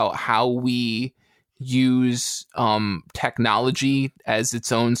think about how we use technology as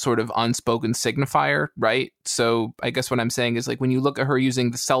its own sort of unspoken signifier, right? So I guess what I'm saying is, like, when you look at her using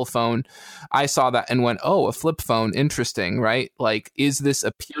the cell phone, I saw that and went, oh, a flip phone, interesting, right? Like, is this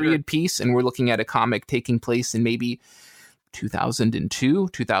a period piece? And we're looking at a comic taking place in maybe 2002,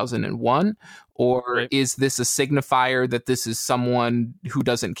 2001? Or is this a signifier that this is someone who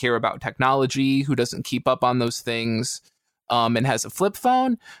doesn't care about technology, who doesn't keep up on those things, and has a flip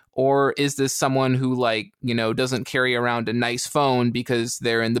phone? Or is this someone who, like, you know, doesn't carry around a nice phone because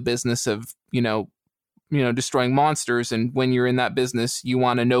they're in the business of, you know, destroying monsters, and when you're in that business, you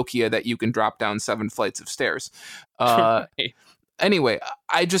want a Nokia that you can drop down 7 flights of stairs. Anyway,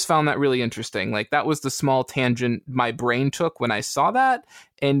 I just found that really interesting. Like, that was the small tangent my brain took when I saw that,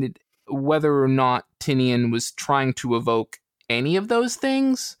 and whether or not Tynion was trying to evoke any of those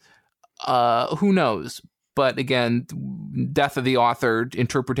things, who knows? But again, death of the author,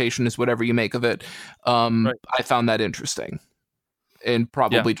 interpretation is whatever you make of it. I found that interesting, and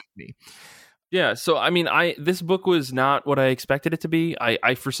probably just me. Yeah, so I mean, this book was not what I expected it to be.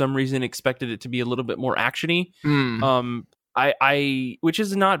 I for some reason expected it to be a little bit more actiony. Which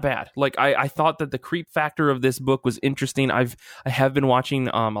is not bad. Like, I thought that the creep factor of this book was interesting. I have been watching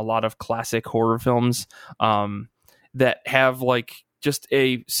a lot of classic horror films that have, like, just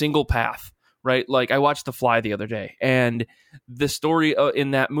a single path, right? Like, I watched The Fly the other day, and the story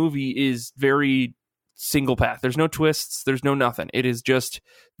in that movie is very single path. There's no twists. There's no nothing. It is just,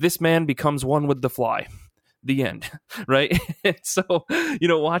 this man becomes one with the fly. The end, right? So, you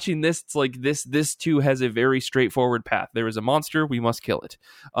know, watching this, it's like this too has a very straightforward path. There is a monster, we must kill it.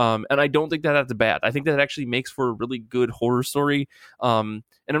 And I don't think that that's bad. I think that actually makes for a really good horror story. And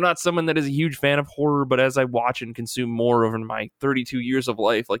I'm not someone that is a huge fan of horror, but as I watch and consume more over my 32 years of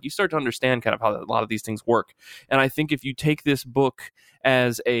life, like, you start to understand kind of how a lot of these things work. And I think if you take this book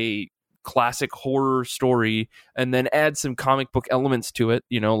as a classic horror story and then add some comic book elements to it,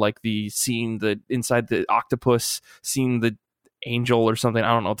 you know, like the scene inside the octopus, seeing the angel or something,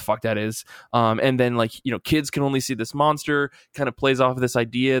 I don't know what the fuck that is, and then, like, you know, kids can only see this monster, kind of plays off of this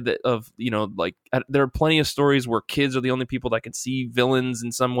idea that of, you know, like, there are plenty of stories where kids are the only people that can see villains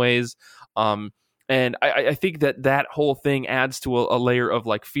in some ways, and I think that whole thing adds to a layer of,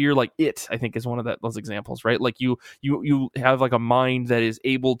 like, fear. Like, It, I think, is one of those examples, right? Like, you have, like, a mind that is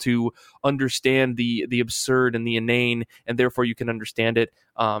able to understand the absurd and the inane, and therefore you can understand it.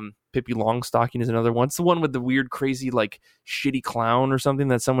 Pippi Longstocking is another one. It's the one with the weird, crazy, like, shitty clown or something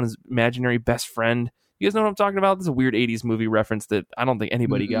that's someone's imaginary best friend. You guys know what I'm talking about? This is a weird 80s movie reference that I don't think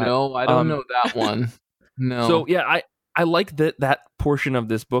anybody got. No, I don't know that one. No. So, yeah, I like that portion of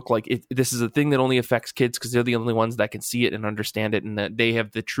this book. Like, this is a thing that only affects kids because they're the only ones that can see it and understand it, and that they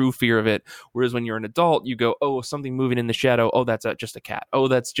have the true fear of it. Whereas when you're an adult, you go, oh, something moving in the shadow. Oh, that's just a cat. Oh,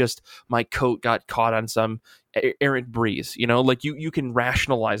 that's just my coat got caught on some errant breeze. You know, like, you can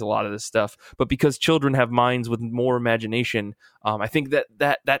rationalize a lot of this stuff. But because children have minds with more imagination, I think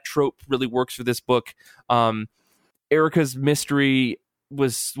that trope really works for this book. Erica's mystery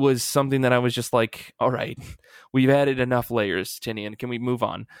was something that I was just like, all right, we've added enough layers, Tynion, can we move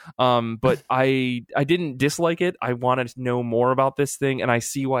on? But I didn't dislike it. I wanted to know more about this thing, and I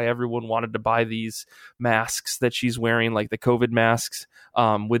see why everyone wanted to buy these masks that she's wearing, like the COVID masks,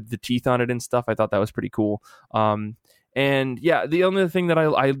 with the teeth on it and stuff. I thought that was pretty cool. And yeah, the only thing that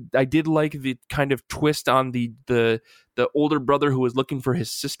I did like the kind of twist on the older brother who was looking for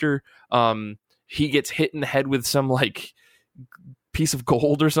his sister. He gets hit in the head with some, like, piece of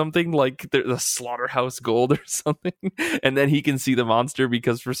gold or something, like the slaughterhouse gold or something, and then he can see the monster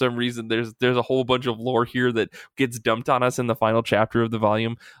because for some reason there's a whole bunch of lore here that gets dumped on us in the final chapter of the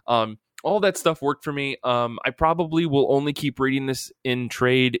volume. All that stuff worked for me. I probably will only keep reading this in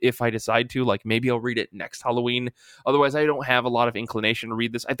trade if I decide to. Like, maybe I'll read it next Halloween. Otherwise, I don't have a lot of inclination to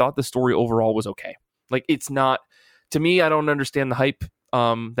read this. I thought the story overall was okay. Like, it's not, to me, I don't understand the hype.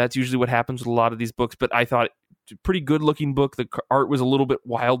 That's usually what happens with a lot of these books, but I thought pretty good looking book. The art was a little bit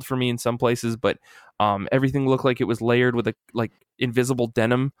wild for me in some places, but everything looked like it was layered with a, like, invisible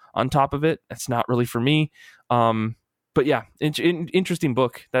denim on top of it. That's not really for me. But yeah, interesting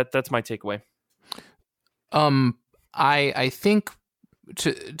book. That's my takeaway. I think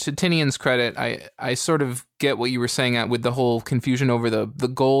to Tynion's credit, I sort of get what you were saying with the whole confusion over the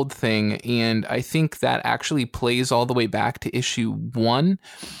gold thing, and I think that actually plays all the way back to issue 1,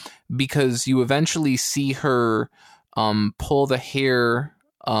 because you eventually see her pull the hair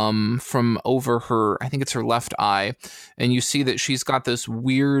from over her, I think it's her left eye, and you see that she's got this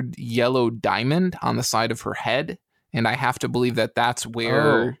weird yellow diamond on the side of her head, and I have to believe that that's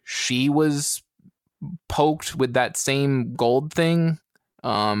where she was poked with that same gold thing.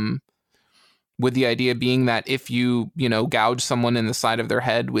 With the idea being that if you gouge someone in the side of their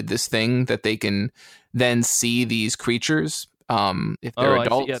head with this thing, that they can then see these creatures if they're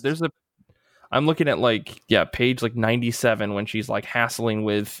adults. Yeah, I'm looking at page 97 when she's hassling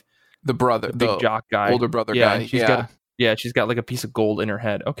with the brother, the big jock guy, older brother guy. She's got a piece of gold in her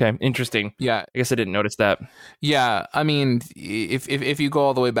head. Okay, interesting. Yeah, I guess I didn't notice that. Yeah, I mean, if you go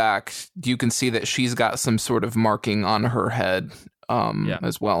all the way back, you can see that she's got some sort of marking on her head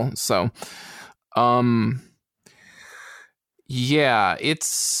as well. So.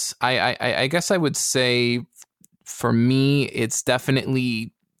 It's I guess I would say for me it's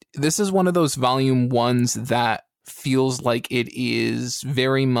definitely, this is one of those volume ones that feels like it is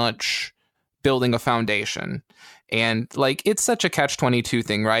very much building a foundation, and it's such a catch-22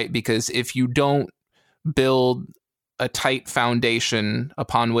 thing, right? Because if you don't build a tight foundation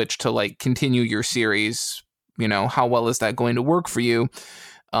upon which to continue your series, how well is that going to work for you?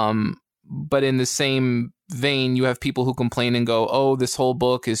 But in the same vein, you have people who complain and go, oh, this whole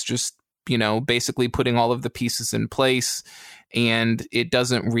book is just, basically putting all of the pieces in place, and it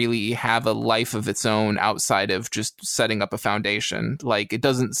doesn't really have a life of its own outside of just setting up a foundation. It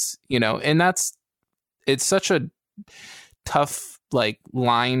doesn't, and it's such a tough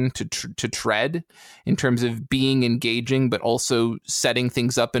line to tread in terms of being engaging, but also setting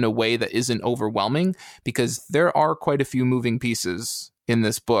things up in a way that isn't overwhelming, because there are quite a few moving pieces in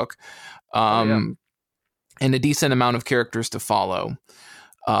this book. And a decent amount of characters to follow.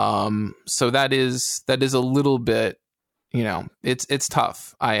 So that is a little bit, it's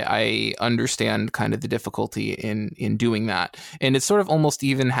tough. I understand kind of the difficulty in doing that. And it sort of almost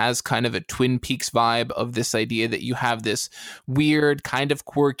even has kind of a Twin Peaks vibe of this idea that you have this weird, kind of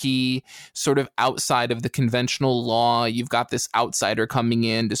quirky, sort of outside of the conventional law. You've got this outsider coming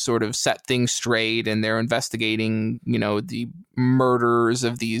in to sort of set things straight, and they're investigating, the murders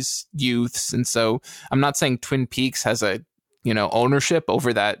of these youths. And so I'm not saying Twin Peaks has a, ownership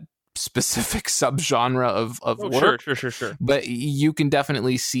over that specific subgenre of work. Sure. But you can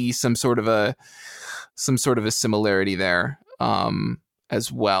definitely see some sort of a similarity there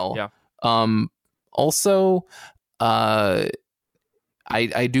as well. Yeah. Also, I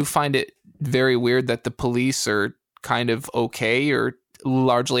do find it very weird that the police are kind of okay or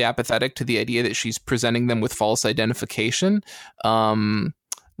largely apathetic to the idea that she's presenting them with false identification.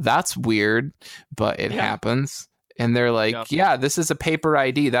 That's weird, but it happens. And they're like, yeah, this is a paper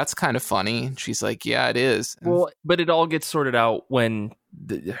ID. That's kind of funny. And she's like, yeah, it is. Well, but it all gets sorted out when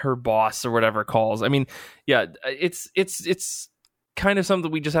her boss or whatever calls. I mean, yeah, it's kind of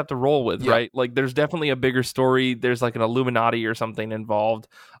something we just have to roll with, right? There's definitely a bigger story. There's an Illuminati or something involved.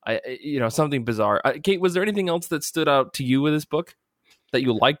 Something bizarre. Kate, was there anything else that stood out to you with this book that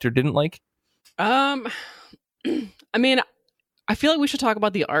you liked or didn't like? I mean, I feel like we should talk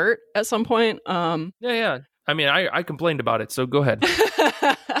about the art at some point. Yeah. I mean, I complained about it, so go ahead.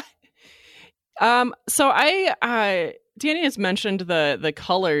 So Danny has mentioned the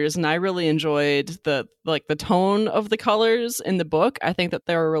colors, and I really enjoyed the tone of the colors in the book. I think that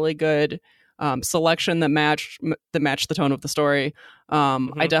they're a really good selection that matched the tone of the story.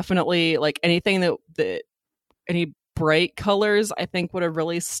 I definitely anything that any bright colors I think would have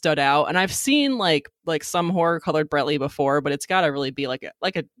really stood out. And I've seen like some horror colored brightly before, but it's got to really be you've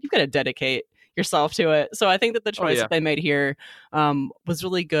got to dedicate yourself to it. So I think that the choice that they made here was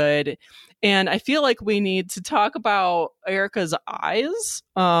really good. And I feel like we need to talk about Erica's eyes.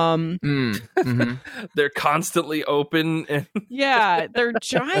 They're constantly open. Yeah, they're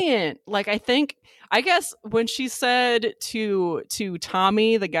giant. I guess when she said to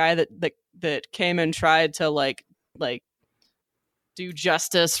Tommy, the guy that came and tried to like do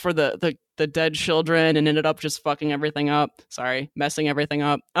justice for the dead children and ended up just fucking everything up. Sorry, messing everything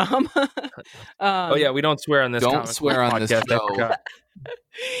up. Oh yeah, we don't swear on this. Don't swear on this show.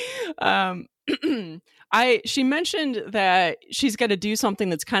 She mentioned that she's got to do something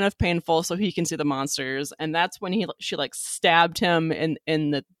that's kind of painful so he can see the monsters, and that's when she stabbed him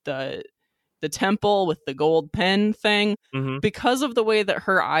in the temple with the gold pen thing. Because of the way that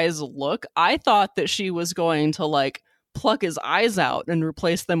her eyes look, I thought that she was going to pluck his eyes out and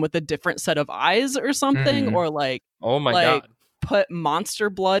replace them with a different set of eyes or something, or oh my god, put monster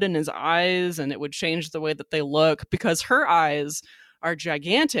blood in his eyes and it would change the way that they look, because her eyes are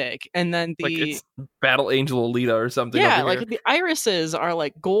gigantic, and then Like it's Battle Angel Alita or something. yeah, over like here. the irises are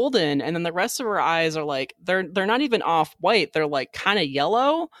like golden, and then the rest of her eyes are like they're not even off white; they're like kind of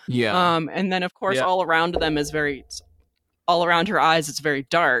yellow. Yeah. And then of course Yeah. all around them is all around her eyes it's very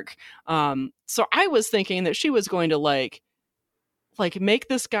dark. So I was thinking that she was going to like make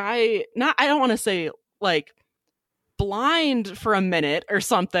this guy not, I don't want to say like blind for a minute or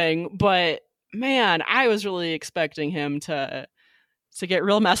something, but man, I was really expecting him to get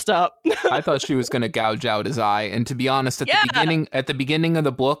real messed up. I thought she was going to gouge out his eye, and to be honest, at the beginning of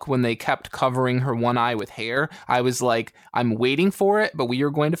the book, when they kept covering her one eye with hair, I was like, I'm waiting for it, but we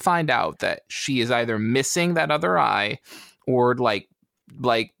are going to find out that she is either missing that other eye, or like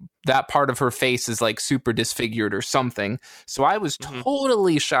that part of her face is like super disfigured or something. So I was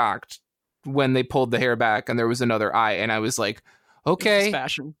totally shocked when they pulled the hair back and there was another eye, and I was like, okay,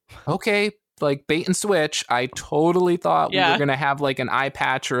 Fashion. okay. Like bait and switch. I totally thought we Yeah. were going to have like an eye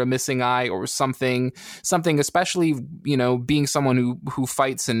patch or a missing eye or something, especially, being someone who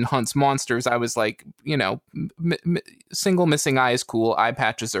fights and hunts monsters. I was like, single missing eye is cool. Eye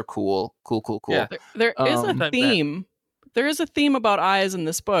patches are cool. Cool. Yeah. There is a that- theme. There is a theme about eyes in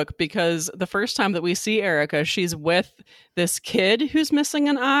this book, because the first time that we see Erica, she's with this kid who's missing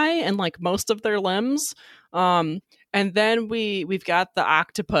an eye and like most of their limbs. And then we've got the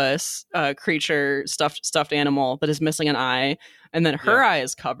octopus creature, stuffed animal that is missing an eye, and then her eye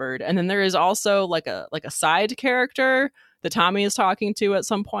is covered. And then there is also like a side character that Tommy is talking to at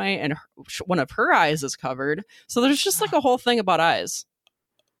some point, and one of her eyes is covered. So there's just like a whole thing about eyes.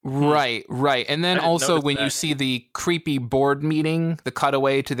 Right. And then I didn't also notice when you that. see the creepy board meeting, the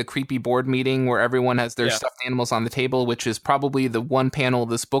cutaway to the creepy board meeting where everyone has their stuffed animals on the table, which is probably the one panel of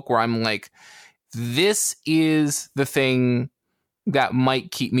this book where I'm like, this is the thing that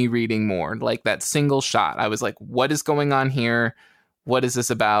might keep me reading more. Like that single shot. I was like, what is going on here? What is this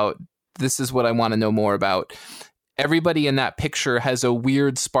about? This is what I want to know more about. Everybody in that picture has a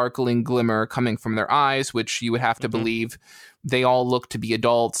weird sparkling glimmer coming from their eyes, which you would have to believe they all look to be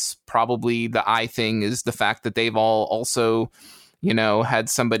adults. Probably the eye thing is the fact that they've all also, had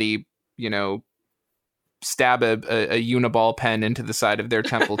somebody, stab a uniball pen into the side of their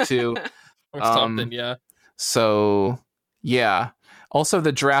temple too. or something. Yeah. So, yeah. Also,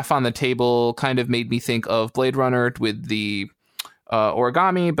 the giraffe on the table kind of made me think of Blade Runner with the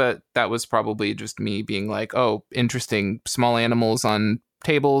origami, but that was probably just me being like, oh, interesting. Small animals on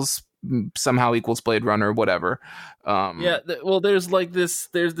tables somehow equals Blade Runner, whatever. Well, there's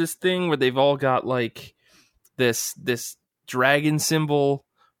this thing where they've all got like this dragon symbol,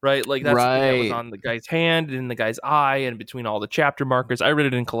 right? Like that's the thing that was on the guy's hand and in the guy's eye and between all the chapter markers. I read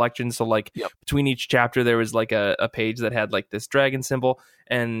it in collections, so like between each chapter there was like a page that had like this dragon symbol,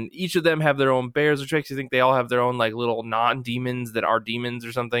 and each of them have their own bears or tricks. I think they all have their own like little non-demons that are demons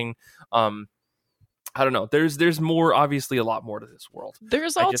or something. I don't know. There's more, obviously a lot more to this world.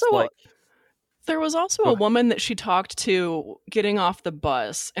 There's also there was also a woman that she talked to getting off the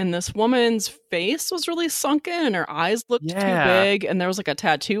bus, and this woman's face was really sunken and her eyes looked too big, and there was like a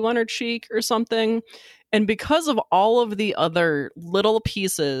tattoo on her cheek or something. And because of all of the other little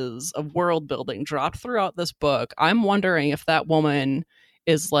pieces of world building dropped throughout this book, I'm wondering if that woman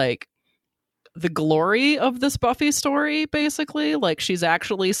is like the glory of this Buffy story, basically. Like she's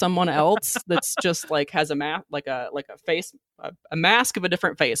actually someone else that's just like has a face, a mask of a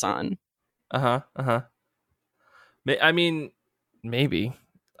different face on. I mean, maybe.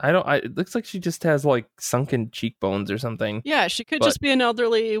 It looks like she just has like sunken cheekbones or something. Yeah, she could just be an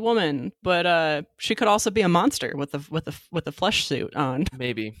elderly woman, but she could also be a monster with a flesh suit on.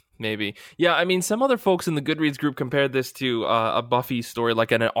 Maybe. Yeah, I mean, some other folks in the Goodreads group compared this to a Buffy story,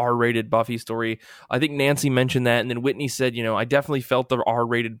 like an R-rated Buffy story. I think Nancy mentioned that, and then Whitney said, I definitely felt the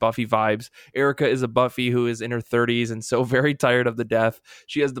R-rated Buffy vibes. Erica is a Buffy who is in her 30s and so very tired of the death.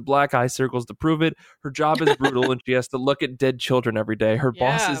 She has the black eye circles to prove it. Her job is brutal, and she has to look at dead children every day. Her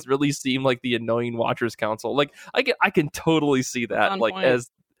bosses really seem like the annoying Watchers Council. Like, I can totally see that, like, point.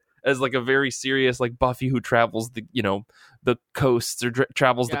 As like a very serious like Buffy who travels the coasts or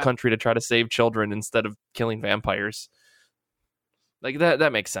travels the country to try to save children instead of killing vampires. Like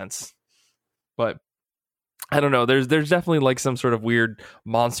that makes sense. But I don't know. There's definitely like some sort of weird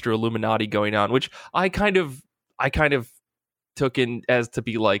monster Illuminati going on, which I kind of took in as to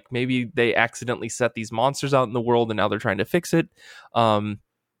be like maybe they accidentally set these monsters out in the world and now they're trying to fix it.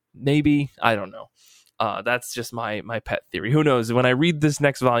 Maybe, I don't know. That's just my pet theory. Who knows? When I read this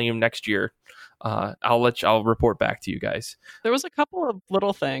next volume next year, I'll report back to you guys. There was a couple of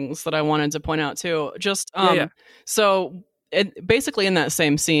little things that I wanted to point out too. Just so basically in that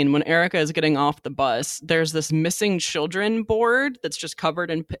same scene, when Erica is getting off the bus, there's this missing children board that's just covered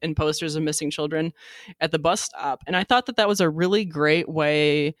in posters of missing children at the bus stop. And I thought that was a really great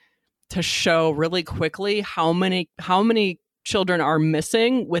way to show really quickly how many children are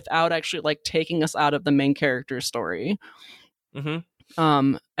missing without actually like taking us out of the main character's story. Mm-hmm.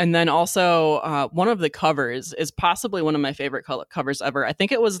 And then also one of the covers is possibly one of my favorite covers ever. I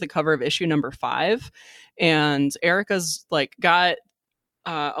think it was the cover of issue number 5, and Erica's like got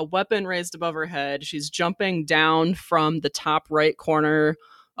a weapon raised above her head. She's jumping down from the top right corner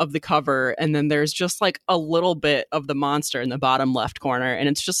of the cover, and then there's just like a little bit of the monster in the bottom left corner, and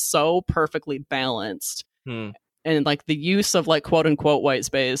it's just so perfectly balanced. And like the use of like quote unquote white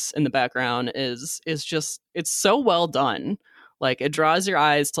space in the background is just, it's so well done. Like it draws your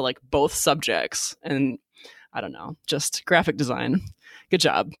eyes to like both subjects, and I don't know, just graphic design. Good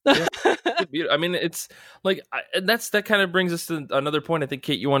job. I mean, it's like, that kind of brings us to another point. I think,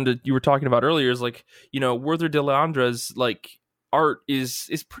 Kate, you were talking about earlier, is like, you know, Werther de Leandra's like art is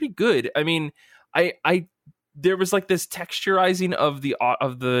pretty good. I mean, I there was like this texturizing of the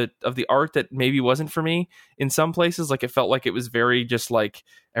art that maybe wasn't for me in some places. Like it felt like it was very just like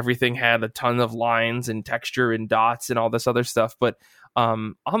everything had a ton of lines and texture and dots and all this other stuff. But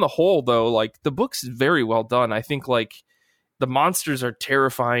on the whole, though, like the book's very well done. I think like the monsters are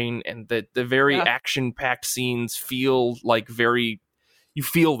terrifying, and the very action packed scenes feel like you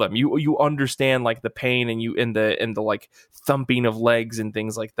feel them. You understand like the pain and the like thumping of legs and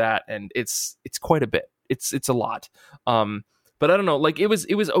things like that. And it's quite a bit. It's a lot. But I don't know, like it was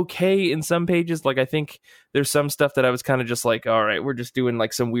okay in some pages. Like I think there's some stuff that I was kind of just like, all right, we're just doing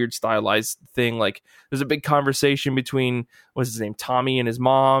like some weird stylized thing. Like there's a big conversation between, what's his name, Tommy and his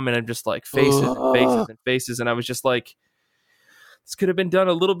mom, and I'm just like faces and faces and faces, and I was just like, this could have been done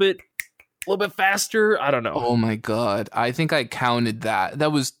a little bit faster. I don't know. Oh my god, I think I counted that.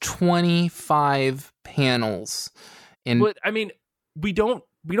 That was 25 panels. But I mean, we don't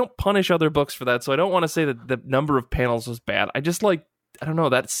punish other books for that, so I don't want to say that the number of panels was bad. I just like, I don't know,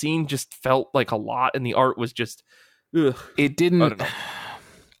 that scene just felt like a lot, and the art was just, ugh. It didn't.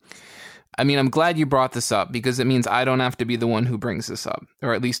 I mean, I'm glad you brought this up, because it means I don't have to be the one who brings this up,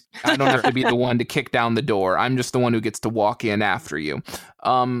 or at least I don't have to be the one to kick down the door. I'm just the one who gets to walk in after you.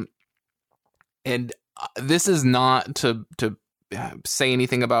 And this is not to say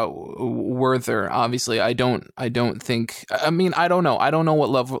anything about Werther. Obviously, I don't think. I mean, I don't know. I don't know what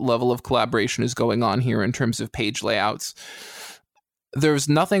level of collaboration is going on here in terms of page layouts. There's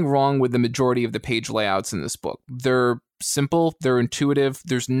nothing wrong with the majority of the page layouts in this book. They're simple. They're intuitive.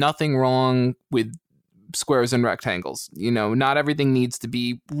 There's nothing wrong with squares and rectangles. You know, not everything needs to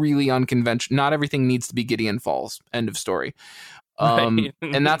be really unconventional. Not everything needs to be Gideon Falls. End of story. Right.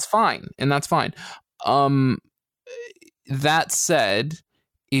 And that's fine. That said,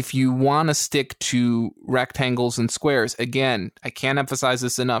 if you want to stick to rectangles and squares, again, I can't emphasize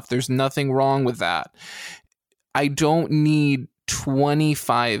this enough. There's nothing wrong with that. I don't need a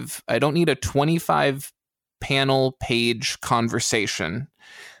 25 panel page conversation.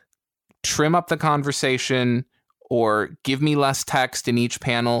 Trim up the conversation, or give me less text in each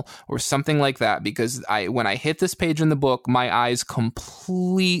panel, or something like that, because when I hit this page in the book, my eyes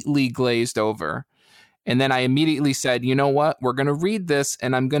completely glazed over. And then I immediately said, you know what? We're going to read this,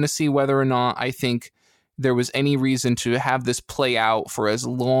 and I'm going to see whether or not I think there was any reason to have this play out for as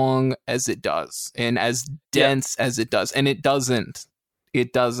long as it does, and as dense as it does. And it doesn't.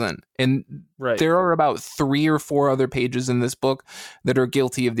 It doesn't. And there are about 3 or 4 other pages in this book that are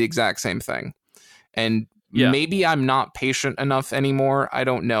guilty of the exact same thing. And maybe I'm not patient enough anymore. I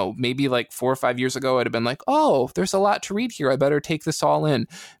don't know. Maybe like 4 or 5 years ago, I'd have been like, oh, there's a lot to read here. I better take this all in.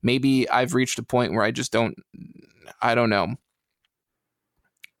 Maybe I've reached a point where I just don't know.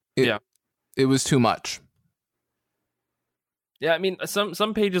 It was too much. Yeah, I mean,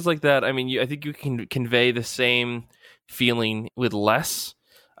 some pages like that, I mean, I think you can convey the same feeling with less.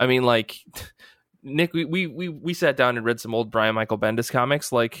 I mean, like, Nick, we sat down and read some old Brian Michael Bendis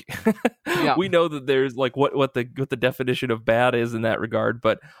comics. Like, we know that there's like what the definition of bad is in that regard.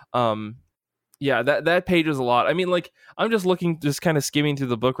 But that page was a lot. I mean, like, I'm just kind of skimming through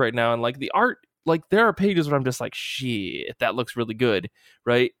the book right now, and like the art, like there are pages where I'm just like, shit, that looks really good,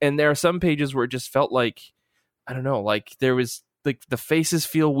 right? And there are some pages where it just felt like, I don't know, like there was like the faces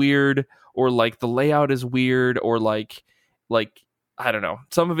feel weird, or like the layout is weird, or like I don't know.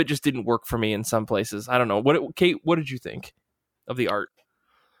 Some of it just didn't work for me in some places. I don't know. Kate, what did you think of the art?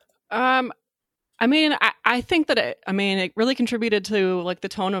 I mean, I think that it really contributed to like the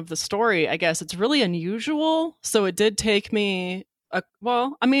tone of the story. I guess it's really unusual, so it did take me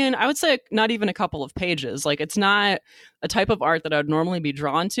well, I mean, I would say not even a couple of pages. Like, it's not a type of art that I would normally be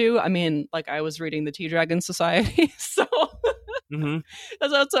drawn to. I mean, like, I was reading the Tea Dragon Society, so Mm-hmm.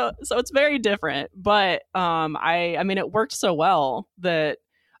 so it's very different. But I mean, it worked so well that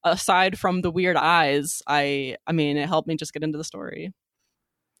aside from the weird eyes, I mean, it helped me just get into the story.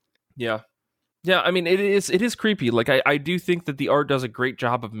 Yeah. Yeah, I mean, it is creepy. Like, I do think that the art does a great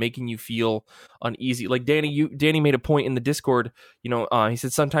job of making you feel uneasy. Like, Danny made a point in the Discord, he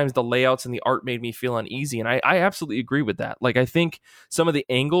said sometimes the layouts and the art made me feel uneasy, and I absolutely agree with that. Like, I think some of the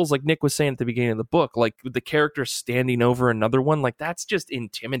angles, like Nick was saying at the beginning of the book, like with the character standing over another one, like that's just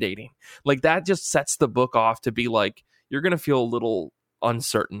intimidating. Like, that just sets the book off to be like, you're going to feel a little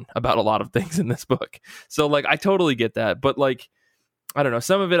uncertain about a lot of things in this book. So, like, I totally get that, but like, I don't know.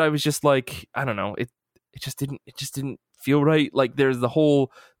 Some of it I was just like, I don't know. It just didn't feel right. Like, there's the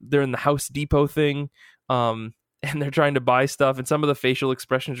whole, they're in the House Depot thing, and they're trying to buy stuff, and some of the facial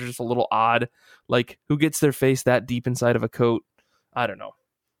expressions are just a little odd. Like, who gets their face that deep inside of a coat? I don't know.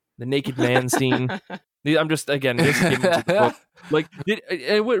 The naked man scene. I'm just skimming through the book. Like,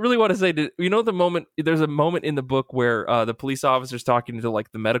 I really want to say, the moment, there's a moment in the book where the police officer's talking to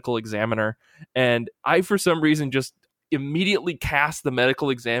like the medical examiner, and I, for some reason, just immediately cast the medical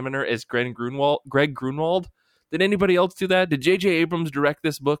examiner as Greg Grunwald. Did anybody else do that? Did J.J. Abrams direct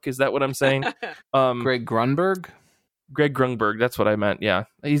this book? Is that what I'm saying? Greg Grunberg? Greg Grunberg, that's what I meant, yeah.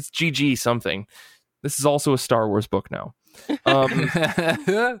 He's GG something. This is also a Star Wars book now.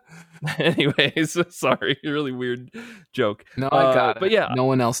 Anyways, sorry, really weird joke. No, I got it. But yeah, no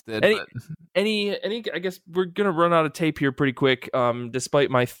one else did. Any I guess we're gonna run out of tape here pretty quick, despite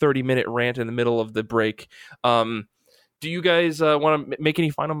my 30-minute rant in the middle of the break. Do you guys want to make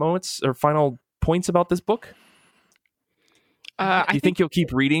any final moments or final points about this book? Do you think you'll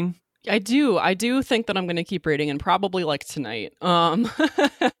keep reading? I do think that I'm going to keep reading, and probably like tonight.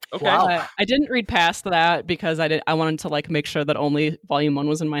 Okay. Wow. I didn't read past that because I wanted to like make sure that only volume 1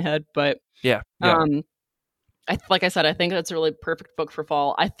 was in my head. But yeah. Like I said, I think that's a really perfect book for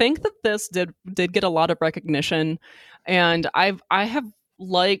fall. I think that this did get a lot of recognition, and I have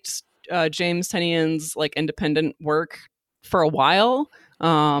liked James Tynion's like independent work for a while.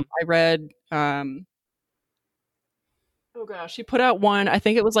 I read oh gosh, he put out one, I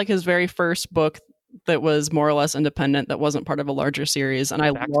think it was like his very first book that was more or less independent, that wasn't part of a larger series, and I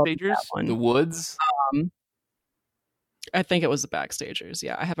loved that one. The Woods? I think it was The Backstagers.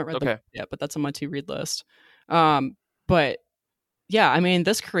 Yeah, I haven't read them yet, but that's on my to-read list. But yeah, I mean,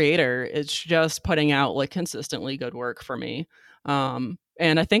 this creator is just putting out like consistently good work for me. And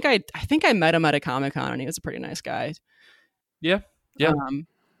I think I met him at a Comic-Con, and he was a pretty nice guy. Yeah.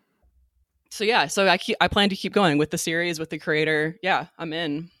 So I plan to keep going with the series, with the creator. Yeah, I'm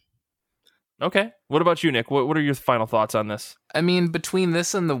in. Okay. What about you, Nick? What are your final thoughts on this? I mean, between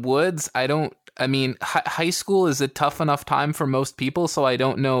this and The Woods, high school is a tough enough time for most people, so I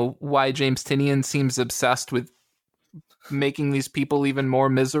don't know why James Tynion seems obsessed with making these people even more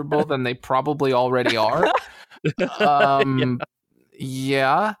miserable than they probably already are.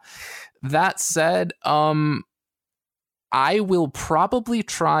 Yeah. That said, I will probably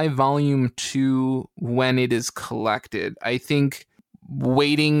try volume 2 when it is collected. I think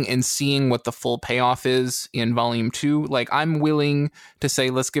waiting and seeing what the full payoff is in volume 2, like, I'm willing to say,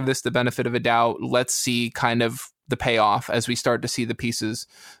 let's give this the benefit of a doubt. Let's see kind of the payoff as we start to see the pieces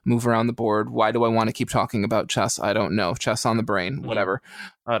move around the board. Why do I want to keep talking about chess? I don't know. Chess on the brain, whatever.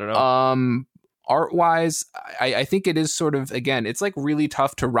 I don't know. Art wise, I think it is sort of, again, it's like really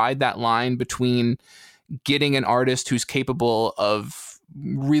tough to ride that line between getting an artist who's capable of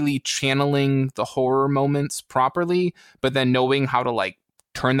really channeling the horror moments properly, but then knowing how to like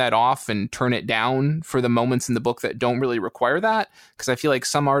turn that off and turn it down for the moments in the book that don't really require that. Because I feel like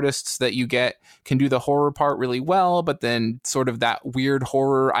some artists that you get can do the horror part really well, but then sort of that weird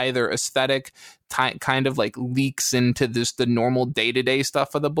horror, either aesthetic kind of like leaks into the normal day-to-day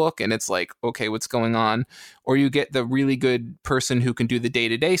stuff of the book, and it's like, okay, what's going on? Or you get the really good person who can do the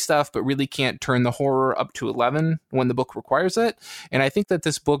day-to-day stuff but really can't turn the horror up to 11 when the book requires it. And I think that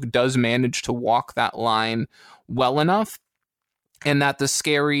this book does manage to walk that line well enough, and that the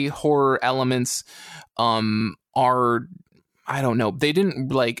scary horror elements are, I don't know, they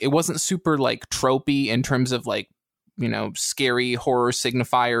didn't like, it wasn't super like tropey in terms of like, you know, scary horror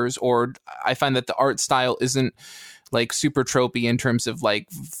signifiers, or I find that the art style isn't like super tropey in terms of like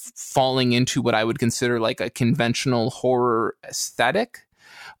falling into what I would consider like a conventional horror aesthetic.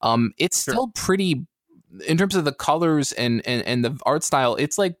 It's still pretty, in terms of the colors and the art style,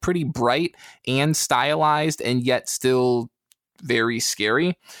 it's like pretty bright and stylized, and yet still very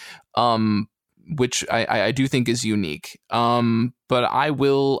scary. which I do think is unique. But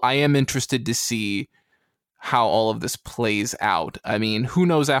I am interested to see how all of this plays out. I mean, who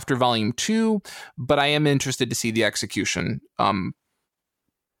knows after volume 2, but I am interested to see the execution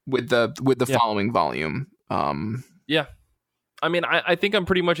with the following volume. Yeah. I mean, I think I'm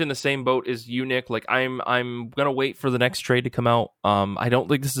pretty much in the same boat as you, Nick. Like, I'm gonna wait for the next trade to come out. I don't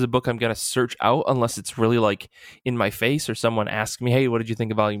think this is a book I'm gonna search out unless it's really like in my face or someone asks me, "Hey, what did you think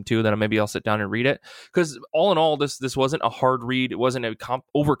of volume 2?" Then maybe I'll sit down and read it. Because all in all, this wasn't a hard read. It wasn't a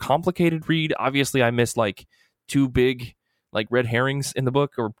overcomplicated read. Obviously, I missed like 2 big like red herrings in the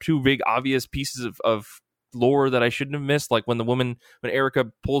book, or 2 big obvious pieces of lore that I shouldn't have missed. Like when Erica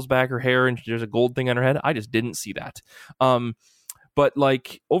pulls back her hair and there's a gold thing on her head, I just didn't see that. But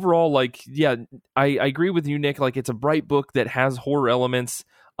like overall, like, yeah, I agree with you, Nick. Like, it's a bright book that has horror elements.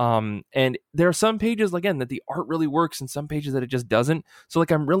 And there are some pages, again, that the art really works and some pages that it just doesn't. So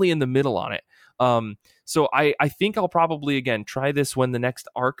like, I'm really in the middle on it. So I think I'll probably, again, try this when the next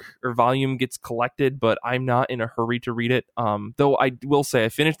arc or volume gets collected, but I'm not in a hurry to read it. Though I will say I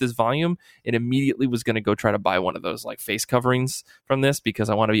finished this volume and immediately was going to go try to buy one of those like face coverings from this because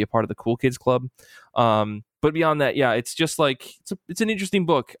I want to be a part of the Cool Kids Club. But beyond that, yeah, it's just like, it's an interesting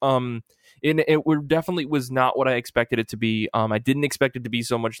book. It definitely was not what I expected it to be. I didn't expect it to be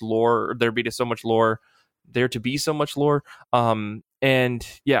so much lore, or there to be so much lore. And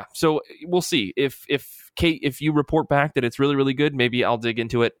yeah, so we'll see if Kate, if you report back that it's really, really good, maybe I'll dig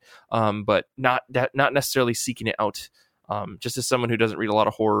into it. But not necessarily seeking it out. Just as someone who doesn't read a lot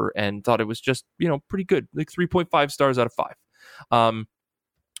of horror and thought it was just, pretty good, like 3.5 stars out of 5.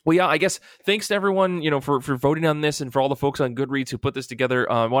 Well, yeah, I guess thanks to everyone, for voting on this, and for all the folks on Goodreads who put this together.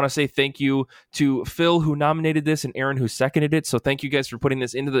 I want to say thank you to Phil, who nominated this, and Aaron, who seconded it. So thank you guys for putting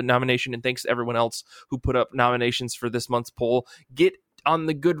this into the nomination, and thanks to everyone else who put up nominations for this month's poll. Get on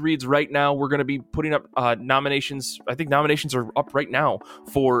the Goodreads right now. We're going to be putting up nominations. I think nominations are up right now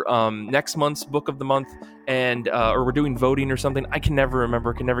for next month's book of the month, and or we're doing voting or something. I can never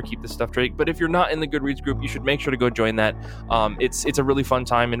remember. Can never keep this stuff straight. But if you're not in the Goodreads group, you should make sure to go join that. It's a really fun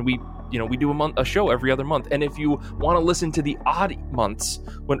time, and we do a show every other month. And if you want to listen to the odd months,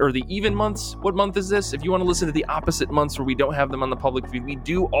 or the even months, what month is this? If you want to listen to the opposite months where we don't have them on the public feed, we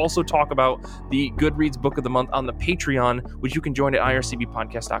do also talk about the Goodreads book of the month on the Patreon, which you can join at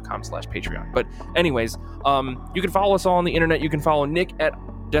ircbpodcast.com/Patreon. But anyways, you can follow us all on the internet. You can follow Nick at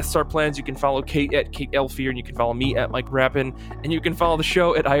Death Star Plans. You can follow Kate at Kate Elfier, and you can follow me at Mike Rappin, and you can follow the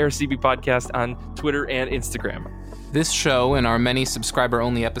show at IRCB Podcast on Twitter and Instagram. This show and our many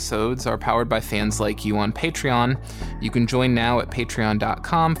subscriber-only episodes are powered by fans like you on Patreon. You can join now at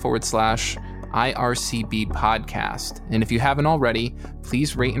patreon.com/IRCB Podcast. And if you haven't already,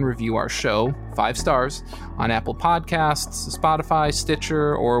 please rate and review our show, 5 stars, on Apple Podcasts, Spotify,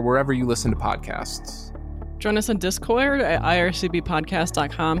 Stitcher, or wherever you listen to podcasts. Join us on Discord at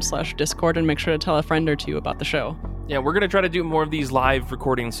ircbpodcast.com/Discord, and make sure to tell a friend or two about the show. Yeah, we're going to try to do more of these live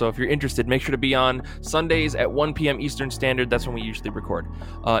recordings, so if you're interested, make sure to be on Sundays at 1 p.m. Eastern Standard. That's when we usually record.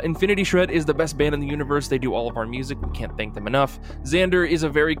 Infinity Shred is the best band in the universe. They do all of our music. We can't thank them enough. Xander is a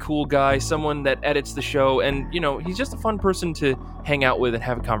very cool guy, someone that edits the show, and, he's just a fun person to hang out with and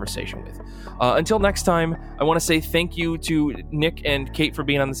have a conversation with. Until next time, I want to say thank you to Nick and Kate for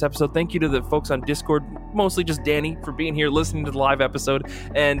being on this episode. Thank you to the folks on Discord, mostly just Danny, for being here, listening to the live episode.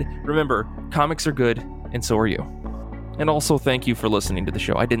 And remember, comics are good, and so are you. And also, thank you for listening to the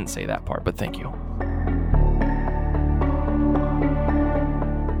show. I didn't say that part, but thank you.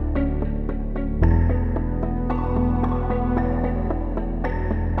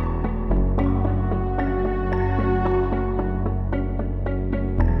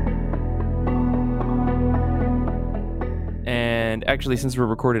 And actually, since we're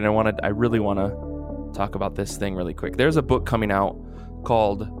recording, I really want to talk about this thing really quick. There's a book coming out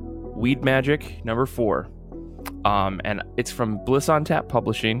called Weed Magic #4. And it's from Bliss on Tap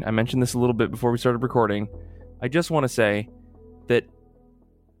Publishing. I mentioned this a little bit before we started recording. I just want to say that,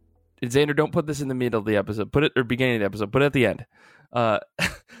 Xander, don't put this in the middle of the episode. Put it, or beginning of the episode. Put it at the end.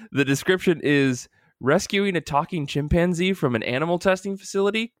 The description is: rescuing a talking chimpanzee from an animal testing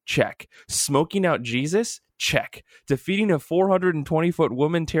facility? Check. Smoking out Jesus? Check. Defeating a 420-foot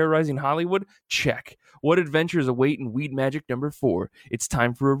woman terrorizing Hollywood? Check. What adventures await in Weed Magic #4? It's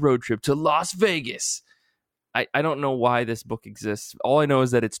time for a road trip to Las Vegas. I don't know why this book exists. All I know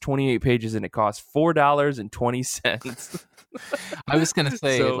is that it's 28 pages and it costs $4.20. I was going to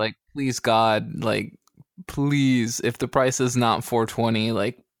say, please God, please, if the price is not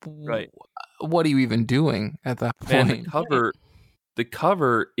 $4.20, right. What are you even doing at that point? Man, the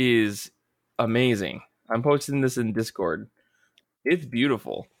cover is amazing. I'm posting this in Discord. It's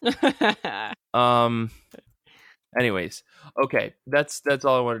beautiful. Anyways, okay, that's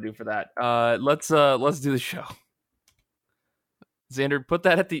all I want to do for that. Let's do the show. Xander, put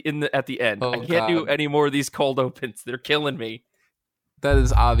that at the end. Oh, I can't do any more of these cold opens. They're killing me. That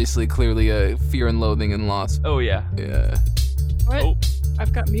is obviously clearly a Fear and Loathing in Las. Oh yeah. Yeah. What? Oh.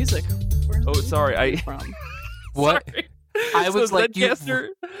 I've got music. Where's the music sorry, coming from? What? Sorry. I was like,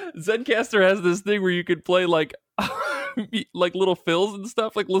 Zencaster has this thing where you could play like like little fills and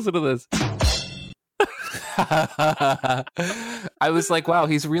stuff. Like, listen to this. I was like, wow,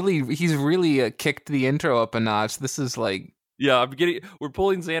 he's really kicked the intro up a notch. This is like, yeah, we're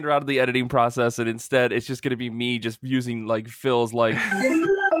pulling Xander out of the editing process, and instead it's just going to be me just using like fills like.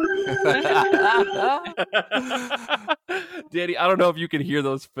 Danny, I don't know if you can hear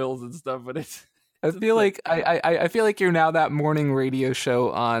those fills and stuff, but it's. I feel like I feel like you're now that morning radio show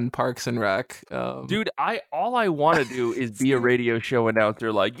on Parks and Rec. Dude, all I want to do is be a radio show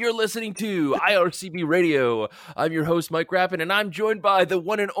announcer. Like, you're listening to IRCB Radio. I'm your host, Mike Rappin, and I'm joined by the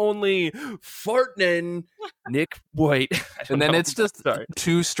one and only fartnin' Nick White. And then it's just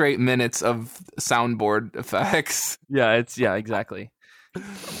 2 straight minutes of soundboard effects. Yeah, exactly.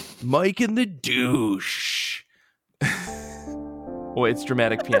 Mike and the douche. Oh, it's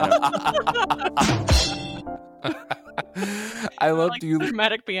dramatic piano. I loved like you.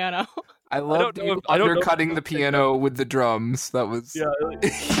 Dramatic piano. I loved you undercutting the piano with the drums. That was. Yeah.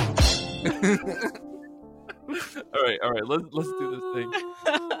 all right. Let's do this thing.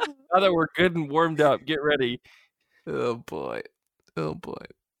 Now that we're good and warmed up, get ready. Oh boy.